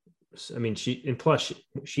back. I mean, she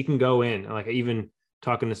can go in. Like, even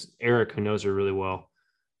talking to Eric, who knows her really well,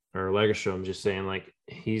 or Legastrom, just saying, like,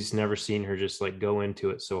 he's never seen her just like go into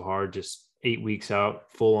it so hard, just 8 weeks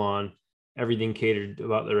out, full on, everything catered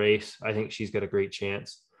about the race. I think she's got a great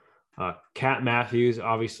chance. Kat Matthews,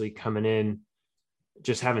 obviously coming in,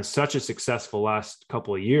 just having such a successful last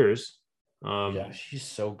couple of years. Yeah, she's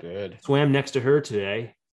so good. Swam next to her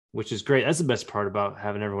today, which is great. That's the best part about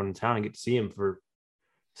having everyone in town and get to see them,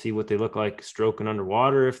 see what they look like stroking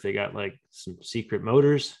underwater. If they got like some secret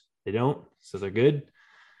motors, they don't, so they're good.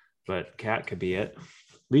 But Kat could be it.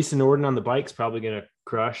 Lisa Norden on the bike's probably gonna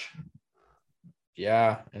crush.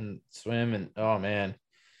 Yeah, and swim, and oh man,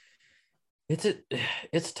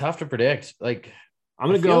 it's tough to predict. Like, I'm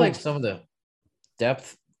gonna I feel go like some of the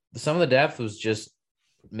depth was just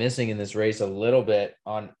missing in this race a little bit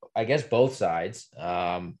on, I guess, both sides.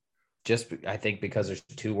 Just I think because there's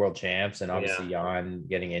 2 world champs and obviously Jan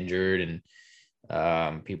getting injured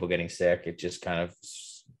and people getting sick, it just kind of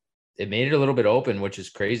it made it a little bit open, which is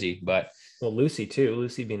crazy. But Lucy too.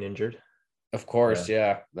 Lucy being injured. Of course,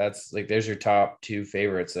 yeah. That's like, there's your top 2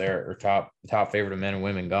 favorites there, or top favorite of men and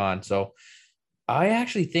women gone. So I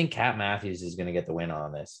actually think Kat Matthews is going to get the win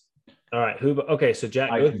on this. All right. Okay. So Jack,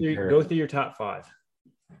 go through your top 5.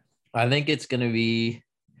 I think it's going to be,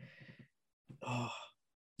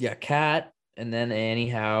 Kat, and then Annie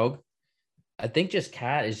Haug. I think just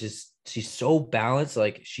Kat is she's so balanced.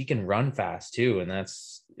 Like, she can run fast too. And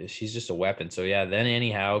she's just a weapon. So yeah, then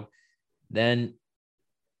Annie Haug. Then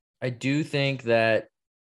I do think that,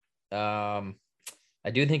 Heather's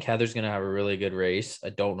going to have a really good race. I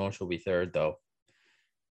don't know if she'll be third though.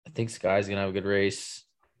 I think Sky's going to have a good race.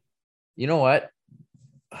 You know what?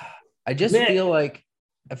 I feel like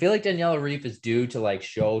Daniela Reef is due to like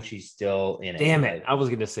show she's still in it. Damn it. I was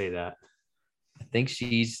going to say that. I think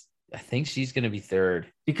she's going to be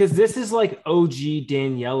third. Because this is like OG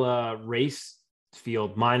Daniela race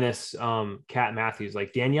field minus Kat Matthews.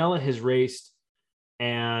 Like, Daniela has raced,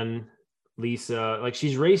 and Lisa, like,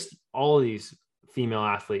 she's raced all of these female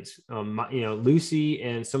athletes. Lucy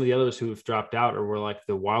and some of the others who have dropped out were like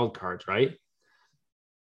the wild cards, right?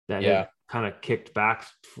 That kind of kicked back,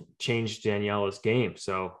 changed Daniela's game.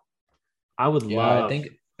 So I would love.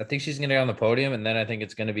 I think she's going to get on the podium, and then I think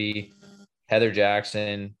it's going to be Heather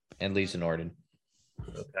Jackson and Lisa Norden.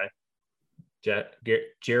 Okay.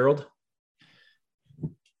 Gerald.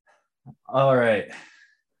 All right.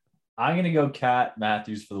 I'm going to go Kat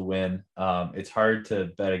Matthews for the win. It's hard to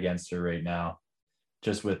bet against her right now,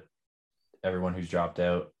 just with everyone who's dropped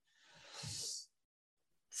out.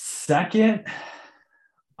 Second,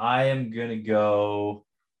 I'm going to go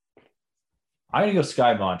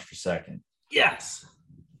Sky Monch for second. Yes.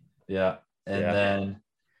 Yeah. And then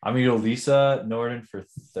I'm going to go Lisa Norden for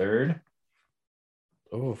third.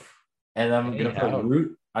 Oof. And I'm going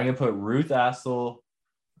to put Ruth Assel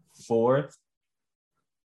fourth.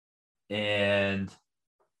 And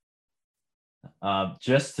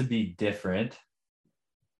just to be different,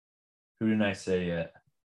 who didn't I say yet?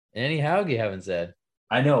 Annie Haug, you haven't said.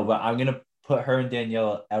 I know, but I'm going to put her and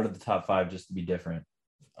Daniela out of the top 5 just to be different.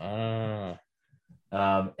 And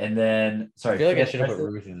then, sorry. I feel like I should have put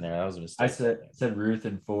Ruth in there. That was a mistake. I said Ruth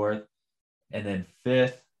in fourth. And then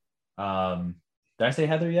fifth, did I say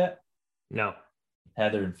Heather yet? No.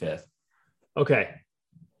 Heather in fifth. Okay.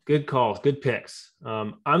 Good calls. Good picks.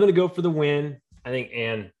 I'm going to go for the win. I think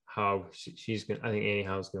Annie Haug's going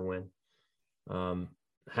to win.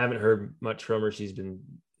 Haven't heard much from her. She's been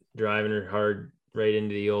driving her hard right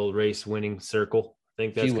into the old race winning circle. I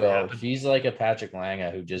think that's going to happen. She's like a Patrick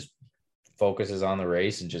Langa who just focuses on the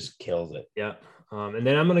race and just kills it. Yeah. And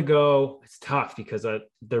then I'm going to go, it's tough because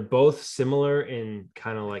they're both similar in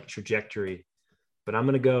kind of like trajectory, but I'm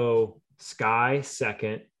going to go Sky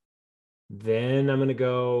second. Then I'm going to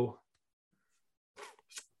go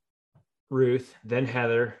Ruth, then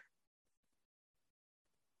Heather,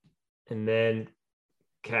 and then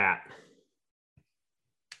Kat.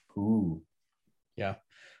 Ooh. Yeah.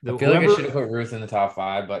 I feel like I should have put Ruth in the top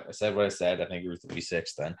 5, but I said what I said. I think Ruth will be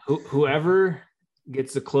 6th then. Whoever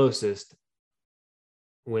gets the closest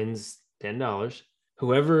wins $10.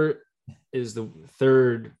 Whoever is the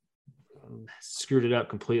third screwed it up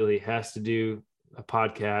completely has to do a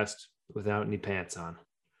podcast without any pants on.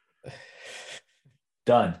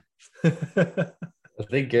 Done. I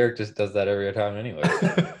think Garrick just does that every time anyway.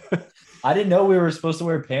 I didn't know we were supposed to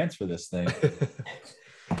wear pants for this thing.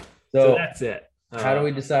 So that's it. How do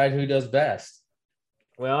we decide who does best?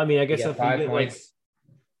 Well, I mean, I guess if we get points.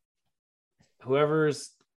 Like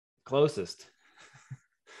whoever's closest.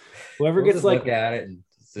 Whoever We'll gets just like look at it and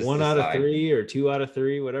just 1 out of decide. 3 or 2 out of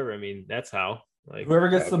 3, whatever. I mean, that's how. Like Whoever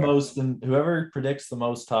gets the Okay. most and whoever predicts the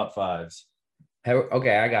most top fives.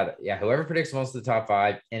 Okay, I got it. Yeah, whoever predicts most of the top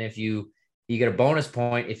 5, and if you get a bonus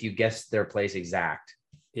point if you guess their place exact.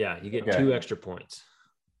 yeah, you get Okay. 2 extra points.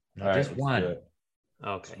 No, All right, just let's do one. it.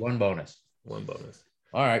 Okay. One bonus. 1 bonus.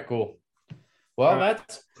 All right, cool. Well, All right.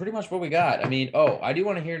 that's pretty much what we got. I mean, I do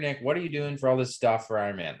want to hear, Nick, what are you doing for all this stuff for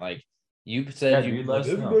Ironman? Like you said, Yeah, dude, let us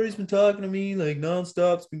know. everybody's been talking to me like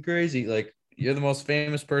nonstop. It's been crazy. Like you're the most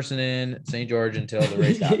famous person in St. George until the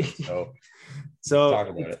race happens. So talk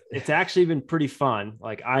about it. It's actually been pretty fun.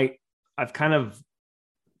 Like I've kind of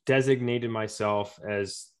designated myself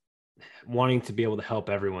as wanting to be able to help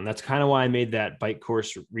everyone. That's kind of why I made that bike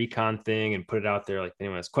course recon thing and put it out there. Like, if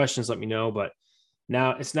anyone has questions, let me know. But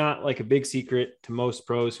now it's not like a big secret to most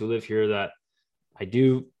pros who live here that I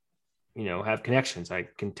do, have connections. I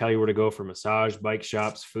can tell you where to go for massage, bike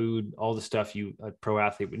shops, food, all the stuff a pro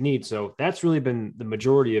athlete would need. So that's really been the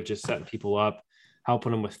majority of just setting people up,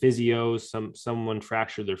 helping them with physios. Someone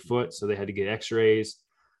fractured their foot, so they had to get x-rays.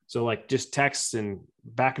 So like just texts and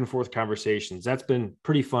back and forth conversations. That's been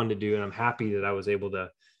pretty fun to do. And I'm happy that I was able to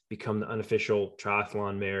become the unofficial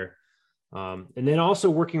triathlon mayor. And then also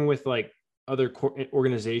working with like other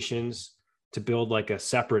organizations to build like a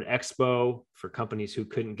separate expo for companies who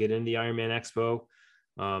couldn't get in the Ironman Expo.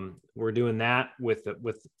 We're doing that with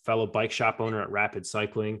fellow bike shop owner at Rapid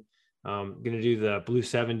Cycling. Going to do the Blue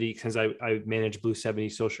 70 since I manage Blue 70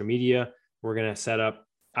 social media. We're going to set up.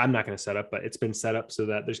 I'm not going to set up, but it's been set up so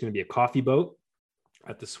that there's going to be a coffee boat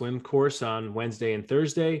at the swim course on Wednesday and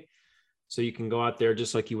Thursday. So you can go out there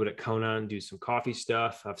just like you would at Kona and do some coffee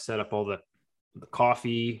stuff. I've set up all the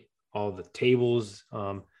coffee, all the tables.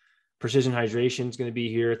 Precision Hydration is going to be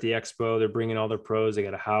here at the expo. They're bringing all their pros. They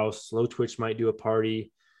got a house. Slow Twitch might do a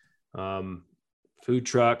party. Food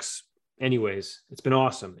trucks. Anyways, it's been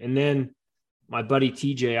awesome. And then my buddy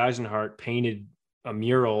TJ Eisenhart painted a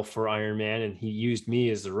mural for Ironman, and he used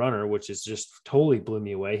me as the runner, which is just totally blew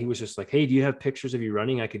me away. He was just like, "Hey, do you have pictures of you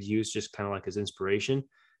running I could use just kind of like as inspiration?"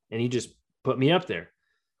 And he just put me up there.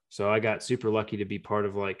 So I got super lucky to be part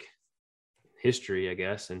of like history, I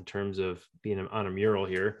guess, in terms of being on a mural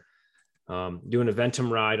here. Doing a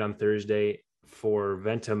Ventum ride on Thursday for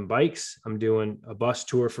Ventum bikes. I'm doing a bus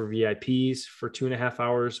tour for VIPs for 2.5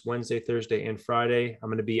 hours, Wednesday, Thursday, and Friday. I'm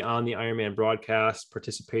going to be on the Ironman broadcast,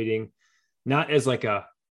 participating, not as like a,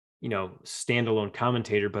 standalone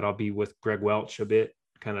commentator, but I'll be with Greg Welch a bit,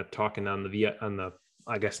 kind of talking on the,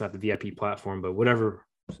 I guess not the VIP platform, but whatever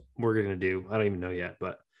we're going to do. I don't even know yet,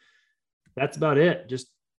 but that's about it. Just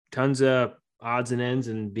tons of odds and ends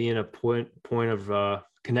and being a point of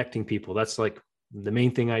connecting people. That's like the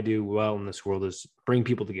main thing I do well in this world is bring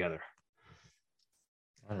people together.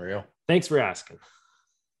 Unreal. Thanks for asking.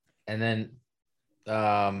 And then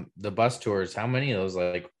the bus tours, how many of those,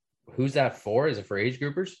 like, who's that for? Is it for age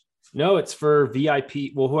groupers? No, it's for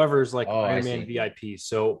VIP. Well, whoever's like I Ironman see. VIP.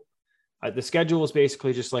 So the schedule is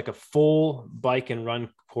basically just like a full bike and run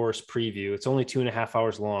course preview. It's only 2.5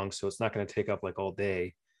 hours long, so it's not going to take up like all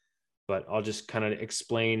day. But I'll just kind of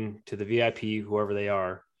explain to the VIP, whoever they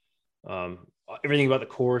are, everything about the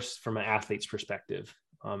course from an athlete's perspective.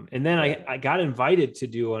 And then I got invited to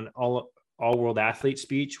do an all world athlete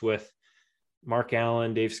speech with Mark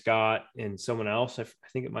Allen, Dave Scott, and someone else. I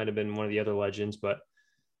think it might've been one of the other legends, but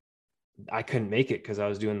I couldn't make it because I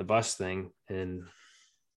was doing the bus thing, and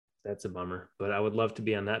that's a bummer, but I would love to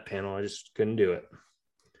be on that panel. I just couldn't do it.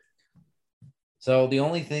 So the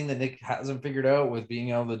only thing that Nick hasn't figured out with being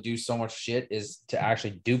able to do so much shit is to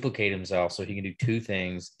actually duplicate himself so he can do 2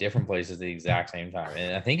 things, different places at the exact same time.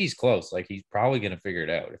 And I think he's close. Like, he's probably going to figure it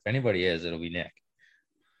out. If anybody is, it'll be Nick.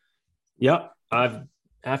 Yep.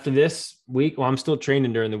 After this week, well, I'm still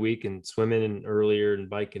training during the week and swimming and earlier and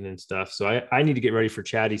biking and stuff. So I need to get ready for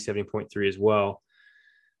Chatty 70.3 as well.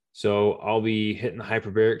 So I'll be hitting the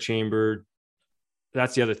hyperbaric chamber.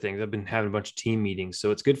 That's the other thing. I've been having a bunch of team meetings. So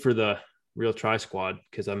it's good for the Real Tri Squad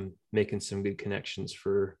because I'm making some good connections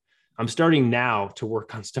I'm starting now to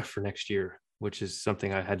work on stuff for next year, which is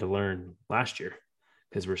something I had to learn last year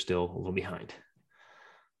because we're still a little behind.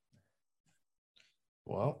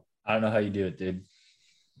 Well, I don't know how you do it, dude.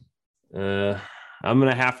 I'm going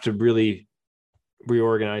to have to really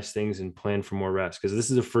reorganize things and plan for more rest because this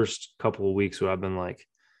is the first couple of weeks where I've been like,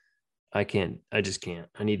 I just can't.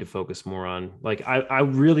 I need to focus more on, like, I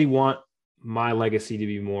really want my legacy to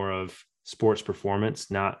be more of sports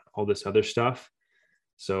performance, not all this other stuff.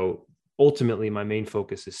 So ultimately my main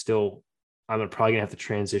focus is still, I'm probably gonna have to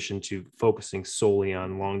transition to focusing solely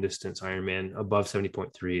on long distance Ironman above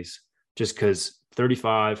 70.3s, just because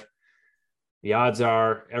 35, the odds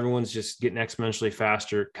are everyone's just getting exponentially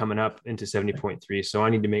faster coming up into 70.3. So I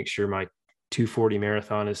need to make sure my 240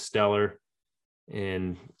 marathon is stellar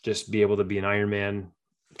and just be able to be an Ironman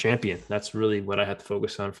champion. That's really what I have to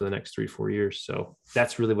focus on for the next 3-4 years. So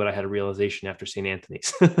that's really what I had a realization after St.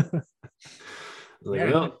 Anthony's. Like,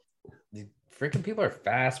 Yeah, well, the freaking people are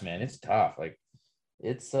fast, man. It's tough. Like,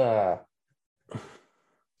 it's you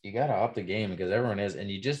gotta up the game because everyone is, and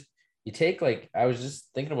you take, like, I was just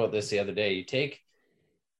thinking about this the other day. You take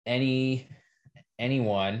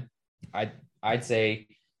anyone, I'd say,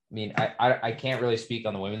 I mean, I can't really speak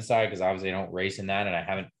on the women's side because obviously I don't race in that, and I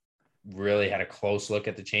haven't really had a close look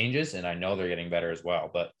at the changes, and I know they're getting better as well.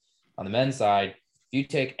 But on the men's side, if you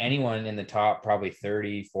take anyone in the top probably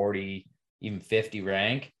 30, 40, even 50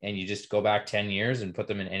 rank, and you just go back 10 years and put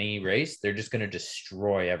them in any race, they're just going to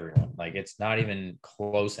destroy everyone. Like, it's not even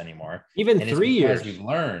close anymore. even And 3 years. we've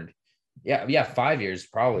learned. Yeah, 5 years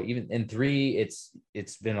probably. Even in 3,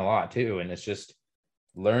 it's been a lot too. And it's just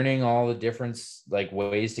learning all the different, like,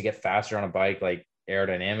 ways to get faster on a bike, like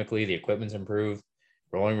aerodynamically, the equipment's improved,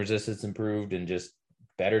 rolling resistance improved, and just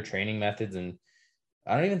better training methods. And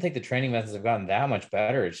I don't even think the training methods have gotten that much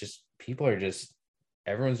better. It's just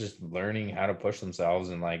everyone's just learning how to push themselves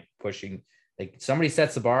and, like, pushing, like, somebody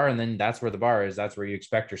sets the bar and then that's where the bar is. That's where you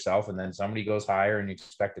expect yourself. And then somebody goes higher and you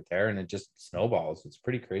expect it there, and it just snowballs. It's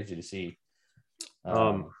pretty crazy to see.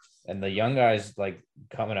 And the young guys, like,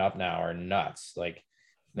 coming up now are nuts. Like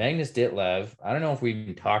Magnus Ditlev, I don't know if we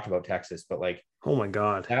even talked about Texas, but, like, Oh my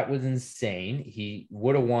God. that was insane. He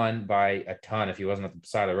would have won by a ton if he wasn't at the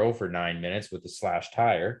side of the road for 9 minutes with the slashed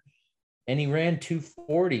tire. And he ran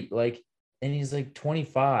 240, like, and he's like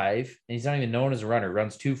 25, and he's not even known as a runner.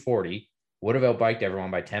 Runs 240, would have outbiked everyone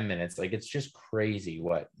by 10 minutes. Like, it's just crazy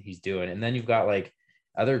what he's doing. And then you've got, like,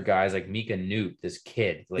 other guys like Mika Newt, this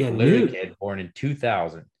kid, like, literally a kid born in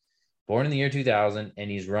 2000, born in the year 2000, and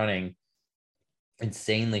he's running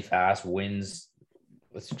insanely fast, wins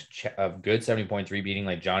a good 70.3, beating,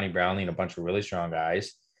 like, Johnny Brownlee and a bunch of really strong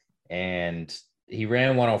guys. And he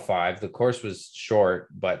ran 105. The course was short,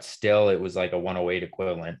 but still it was like a 108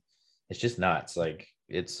 equivalent. It's just nuts. Like,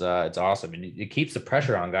 it's awesome. And it keeps the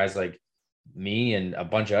pressure on guys like me and a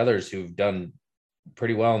bunch of others who've done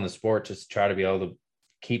pretty well in the sport, just try to be able to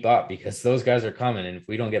keep up, because those guys are coming. And if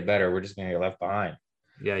we don't get better, we're just going to get left behind.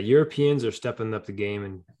 Yeah, Europeans are stepping up the game,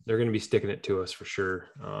 and they're going to be sticking it to us for sure.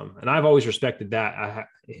 And I've always respected that.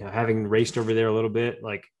 Having raced over there a little bit,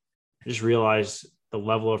 like, I just realized the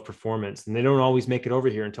level of performance, and they don't always make it over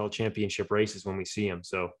here until championship races when we see them.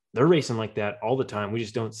 So they're racing like that all the time. We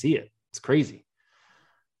just don't see it. It's crazy.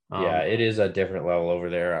 Yeah, it is a different level over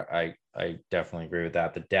there. I definitely agree with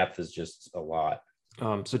that. The depth is just a lot.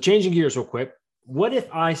 So changing gears real quick. What if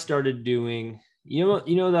I started doing,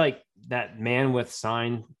 like that man with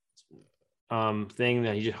sign thing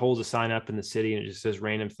that he just holds a sign up in the city and it just says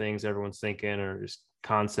random things everyone's thinking, or just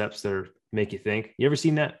concepts that make you think. You ever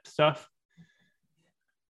seen that stuff?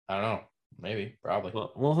 I don't know. Maybe, probably.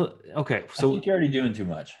 Well, okay. So I think you're already doing too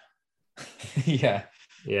much. Yeah.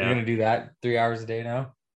 You're going to do that 3 hours a day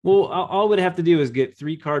now? Well, all I would have to do is get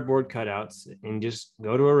 3 cardboard cutouts and just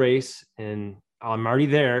go to a race, and I'm already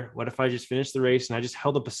there. What if I just finished the race and I just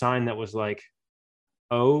held up a sign that was like,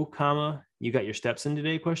 "Oh, comma, you got your steps in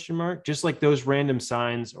today?" ? Just like those random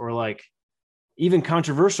signs, or like even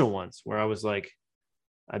controversial ones where I was like,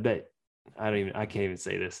 I can't even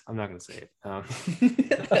say this. I'm not going to say it.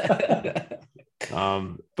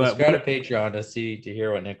 But got a Patreon to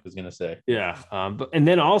hear what Nick was going to say. Yeah. And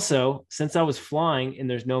then also, since I was flying and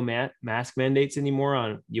there's no mask mandates anymore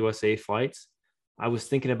on USA flights, I was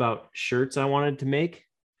thinking about shirts I wanted to make.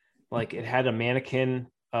 Like, it had a mannequin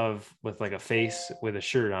with like a face with a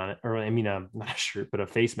shirt on it, or I mean, not a shirt, but a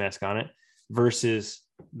face mask on it, versus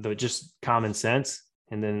the just common sense.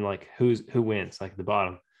 And then, like, who wins, like the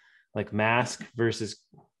bottom, like mask versus,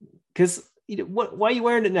 because why are you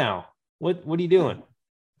wearing it now? What are you doing?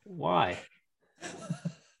 Why?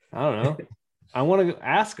 I don't know. I want to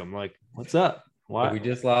ask them, like, what's up? Why? We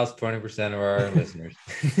just lost 20% of our listeners.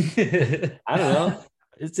 I don't know.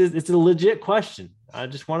 It's a legit question. I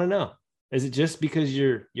just want to know. Is it just because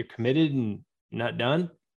you're committed and not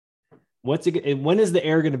done? When is the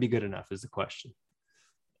air going to be good enough is the question.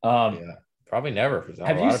 Yeah, probably never.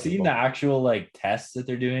 Have you seen the actual, like, tests that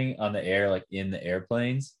they're doing on the air, like in the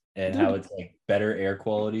airplanes, and how it's like better air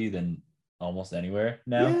quality than almost anywhere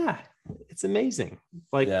now? Yeah, it's amazing.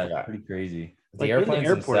 Like, yeah, pretty crazy. The airplanes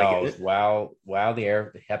themselves, while the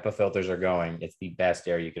air HEPA filters are going, it's the best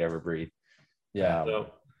air you could ever breathe. Yeah.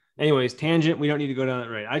 So, anyways, tangent. We don't need to go down that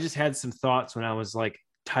road. I just had some thoughts when I was, like,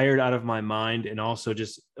 tired out of my mind, and also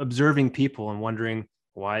just observing people and wondering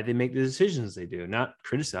why they make the decisions they do. Not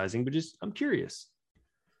criticizing, but just I'm curious.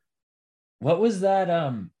 What was that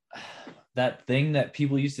that thing that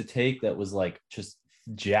people used to take that was like just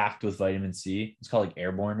jacked with vitamin C? It's called like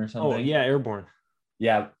Airborne or something. Oh yeah, Airborne.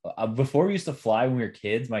 Yeah, before we used to fly when we were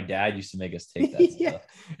kids, my dad used to make us take that Yeah. stuff.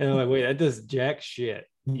 And I'm like, wait, that does jack shit.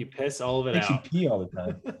 You piss all of it Makes you out. pee all the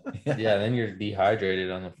time. Yeah, then you're dehydrated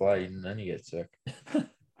on the flight, and then you get sick.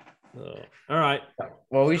 Oh, all right.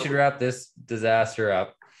 Well, we should wrap this disaster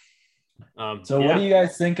up. So what do you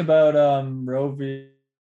guys think about Roe v.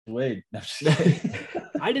 Wade? No, I'm just kidding.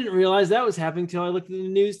 I didn't realize that was happening till I looked at the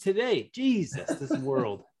news today. Jesus, this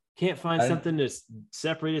world can't find something to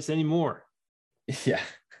separate us anymore. Yeah.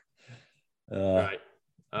 All right.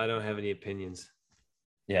 I don't have any opinions.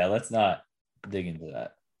 Yeah, let's not dig into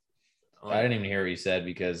that. I didn't even hear what you said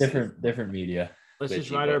because different media. Let's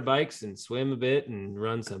just ride our bikes and swim a bit and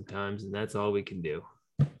run sometimes, and that's all we can do.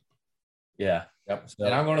 Yeah. Yep. So,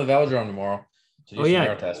 and I'm going to the velodrome tomorrow to do some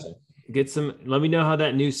aero testing. Get some. Let me know how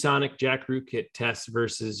that new Sonic Jack Root Kit tests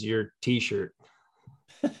versus your T-shirt.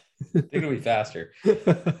 I think it'll be faster.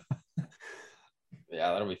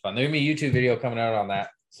 Yeah, that'll be fun. There'll be a YouTube video coming out on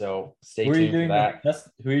that. So stay tuned for that.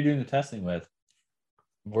 Who are you doing the testing with?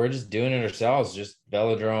 We're just doing it ourselves, just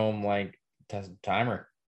velodrome like test timer,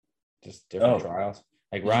 just different trials.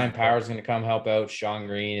 Like Ryan Power's going to come help out. Sean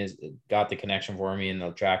Green has got the connection for me and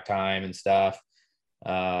the track time and stuff.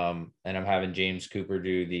 And I'm having James Cooper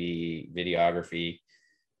do the videography.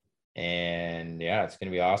 And yeah, it's going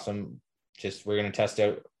to be awesome. Just we're going to test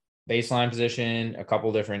out baseline position, a couple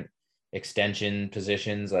different extension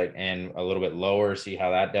positions, like and a little bit lower, see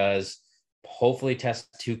how that does. Hopefully test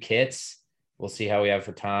 2 kits. We'll see how we have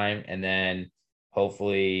for time, and then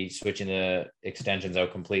hopefully switching the extensions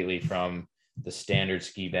out completely from the standard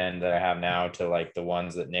ski bend that I have now to like the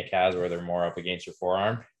ones that Nick has where they're more up against your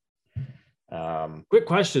forearm. Quick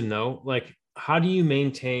question though, like how do you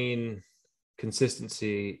maintain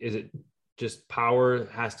consistency? Is it just power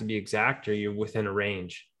has to be exact, or you're within a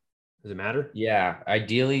range? Does it matter? Yeah,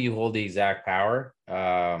 ideally you hold the exact power,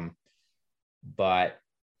 but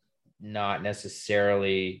not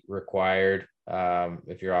necessarily required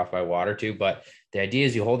if you're off by water too. But the idea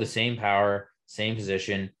is you hold the same power, same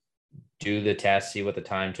position, do the test, see what the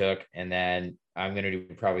time took, and then I'm going to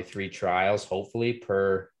do probably 3 trials, hopefully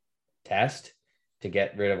per test, to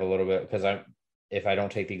get rid of a little bit, because if I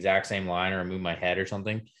don't take the exact same line or I move my head or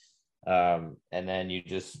something. And then you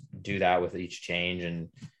just do that with each change, and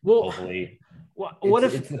hopefully what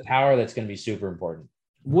if it's the power that's going to be super important.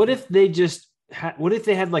 What if they just what if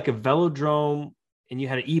they had like a velodrome and you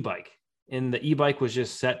had an e-bike and the e-bike was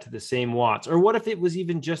just set to the same watts? Or what if it was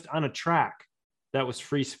even just on a track that was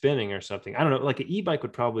free spinning or something? I don't know, like an e-bike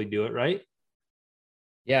would probably do it, right?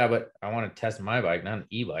 Yeah, but I want to test my bike, not an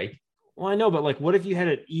e-bike. Well, I know, but like, what if you had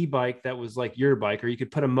an e-bike that was like your bike, or you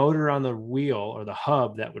could put a motor on the wheel or the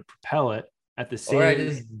hub that would propel it at the same? Or I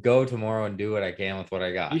just go tomorrow and do what I can with what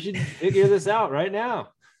I got. You should figure this out right now.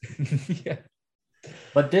 Yeah.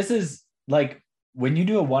 But this is like when you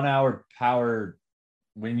do a 1 hour power,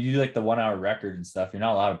 when you do like the 1 hour record and stuff, you're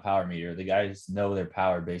not allowed a power meter. The guys know their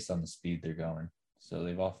power based on the speed they're going. So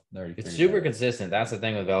they've already. It's super consistent. That's the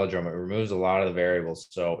thing with velodrome. It removes a lot of the variables.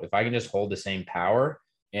 So if I can just hold the same power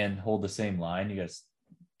and hold the same line, you guys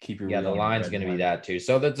keep your the line's going to be that too.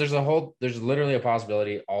 So that there's literally a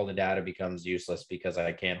possibility all the data becomes useless because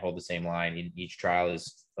I can't hold the same line. Each trial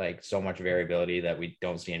is like so much variability that we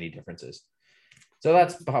don't see any differences. So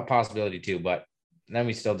that's a possibility too. But then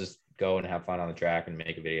we still just go and have fun on the track and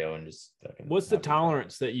make a video and just. What's the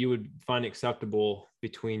tolerance that you would find acceptable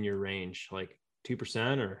between your range? Like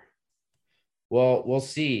 2% or? Well, we'll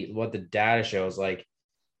see what the data shows. Like,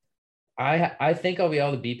 I think I'll be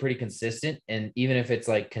able to be pretty consistent. And even if it's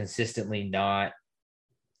like consistently not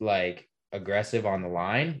like aggressive on the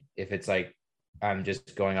line, if it's like, I'm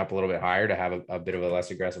just going up a little bit higher to have a bit of a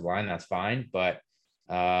less aggressive line, that's fine. But,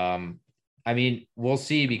 I mean, we'll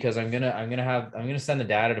see, because I'm going to send the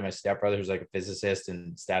data to my stepbrother, who's like a physicist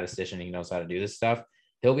and statistician. He knows how to do this stuff.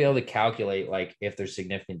 He'll be able to calculate like if there's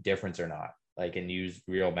significant difference or not, like, and use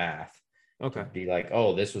real math. Okay. Be like,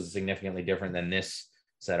 oh, this was significantly different than this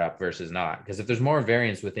setup versus not. Because if there's more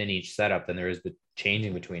variance within each setup than there is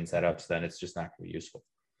changing between setups, then it's just not going to be useful.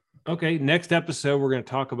 Okay. Next episode, we're going to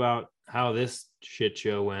talk about how this shit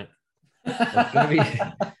show went. It's going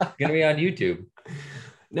to be on YouTube.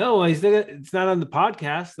 No, it's not on the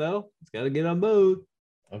podcast though. It's got to get on both.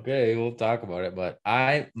 Okay, we'll talk about it. But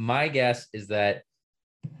my guess is that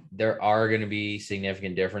there are going to be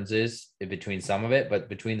significant differences in between some of it, but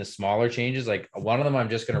between the smaller changes, like one of them, I'm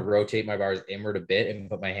just going to rotate my bars inward a bit and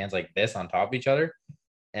put my hands like this on top of each other.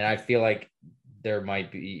 And I feel like there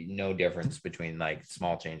might be no difference between like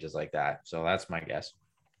small changes like that. So that's my guess.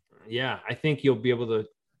 Yeah, I think you'll be able to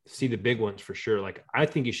see the big ones for sure. Like I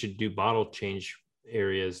think you should do bottle change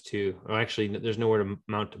areas too. Oh, actually, there's nowhere to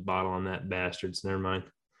mount a bottle on that bastards. Never mind.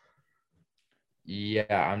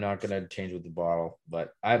 Yeah, I'm not gonna change with the bottle,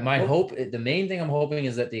 but the main thing I'm hoping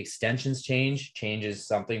is that the extensions changes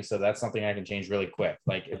something, so that's something I can change really quick.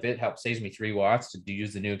 Like if it saves me 3 watts to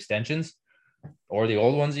use the new extensions or the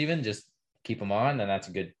old ones, even just keep them on, then that's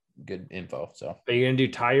a good info. So are you gonna do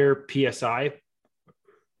tire PSI?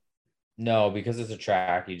 No, because it's a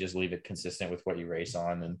track, you just leave it consistent with what you race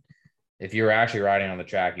on, and if you were actually riding on the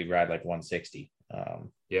track, you'd ride like 160.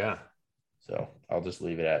 Yeah. So I'll just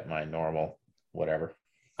leave it at my normal whatever.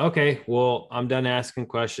 Okay. Well, I'm done asking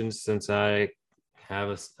questions since I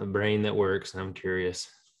have a brain that works and I'm curious.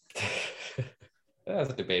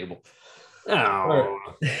 That's debatable. Oh.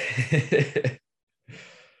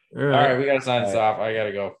 All right, we gotta sign this off. I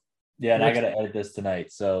gotta go. Yeah, and I gotta edit this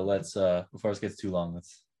tonight. So let's before it gets too long,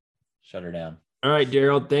 let's shut her down. All right,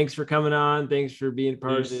 Daryl. Thanks for coming on. Thanks for being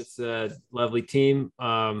part of this lovely team.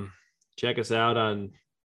 Check us out on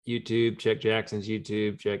YouTube. Check Jackson's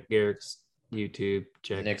YouTube. Check Garrick's YouTube.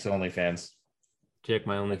 Check Nick's OnlyFans. Check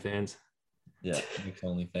my OnlyFans. Yeah, Nick's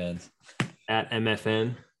OnlyFans. At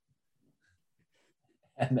MFN.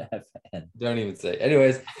 MFN. Don't even say.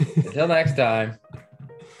 Anyways, until next time.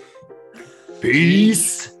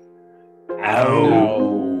 Peace out.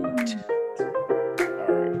 All right,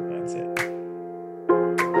 that's it.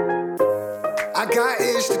 I got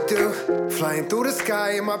ish to do, flying through the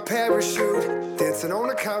sky in my parachute, dancing on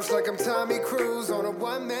the couch like I'm Tommy Cruise on a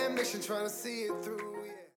one-man mission trying to see it through.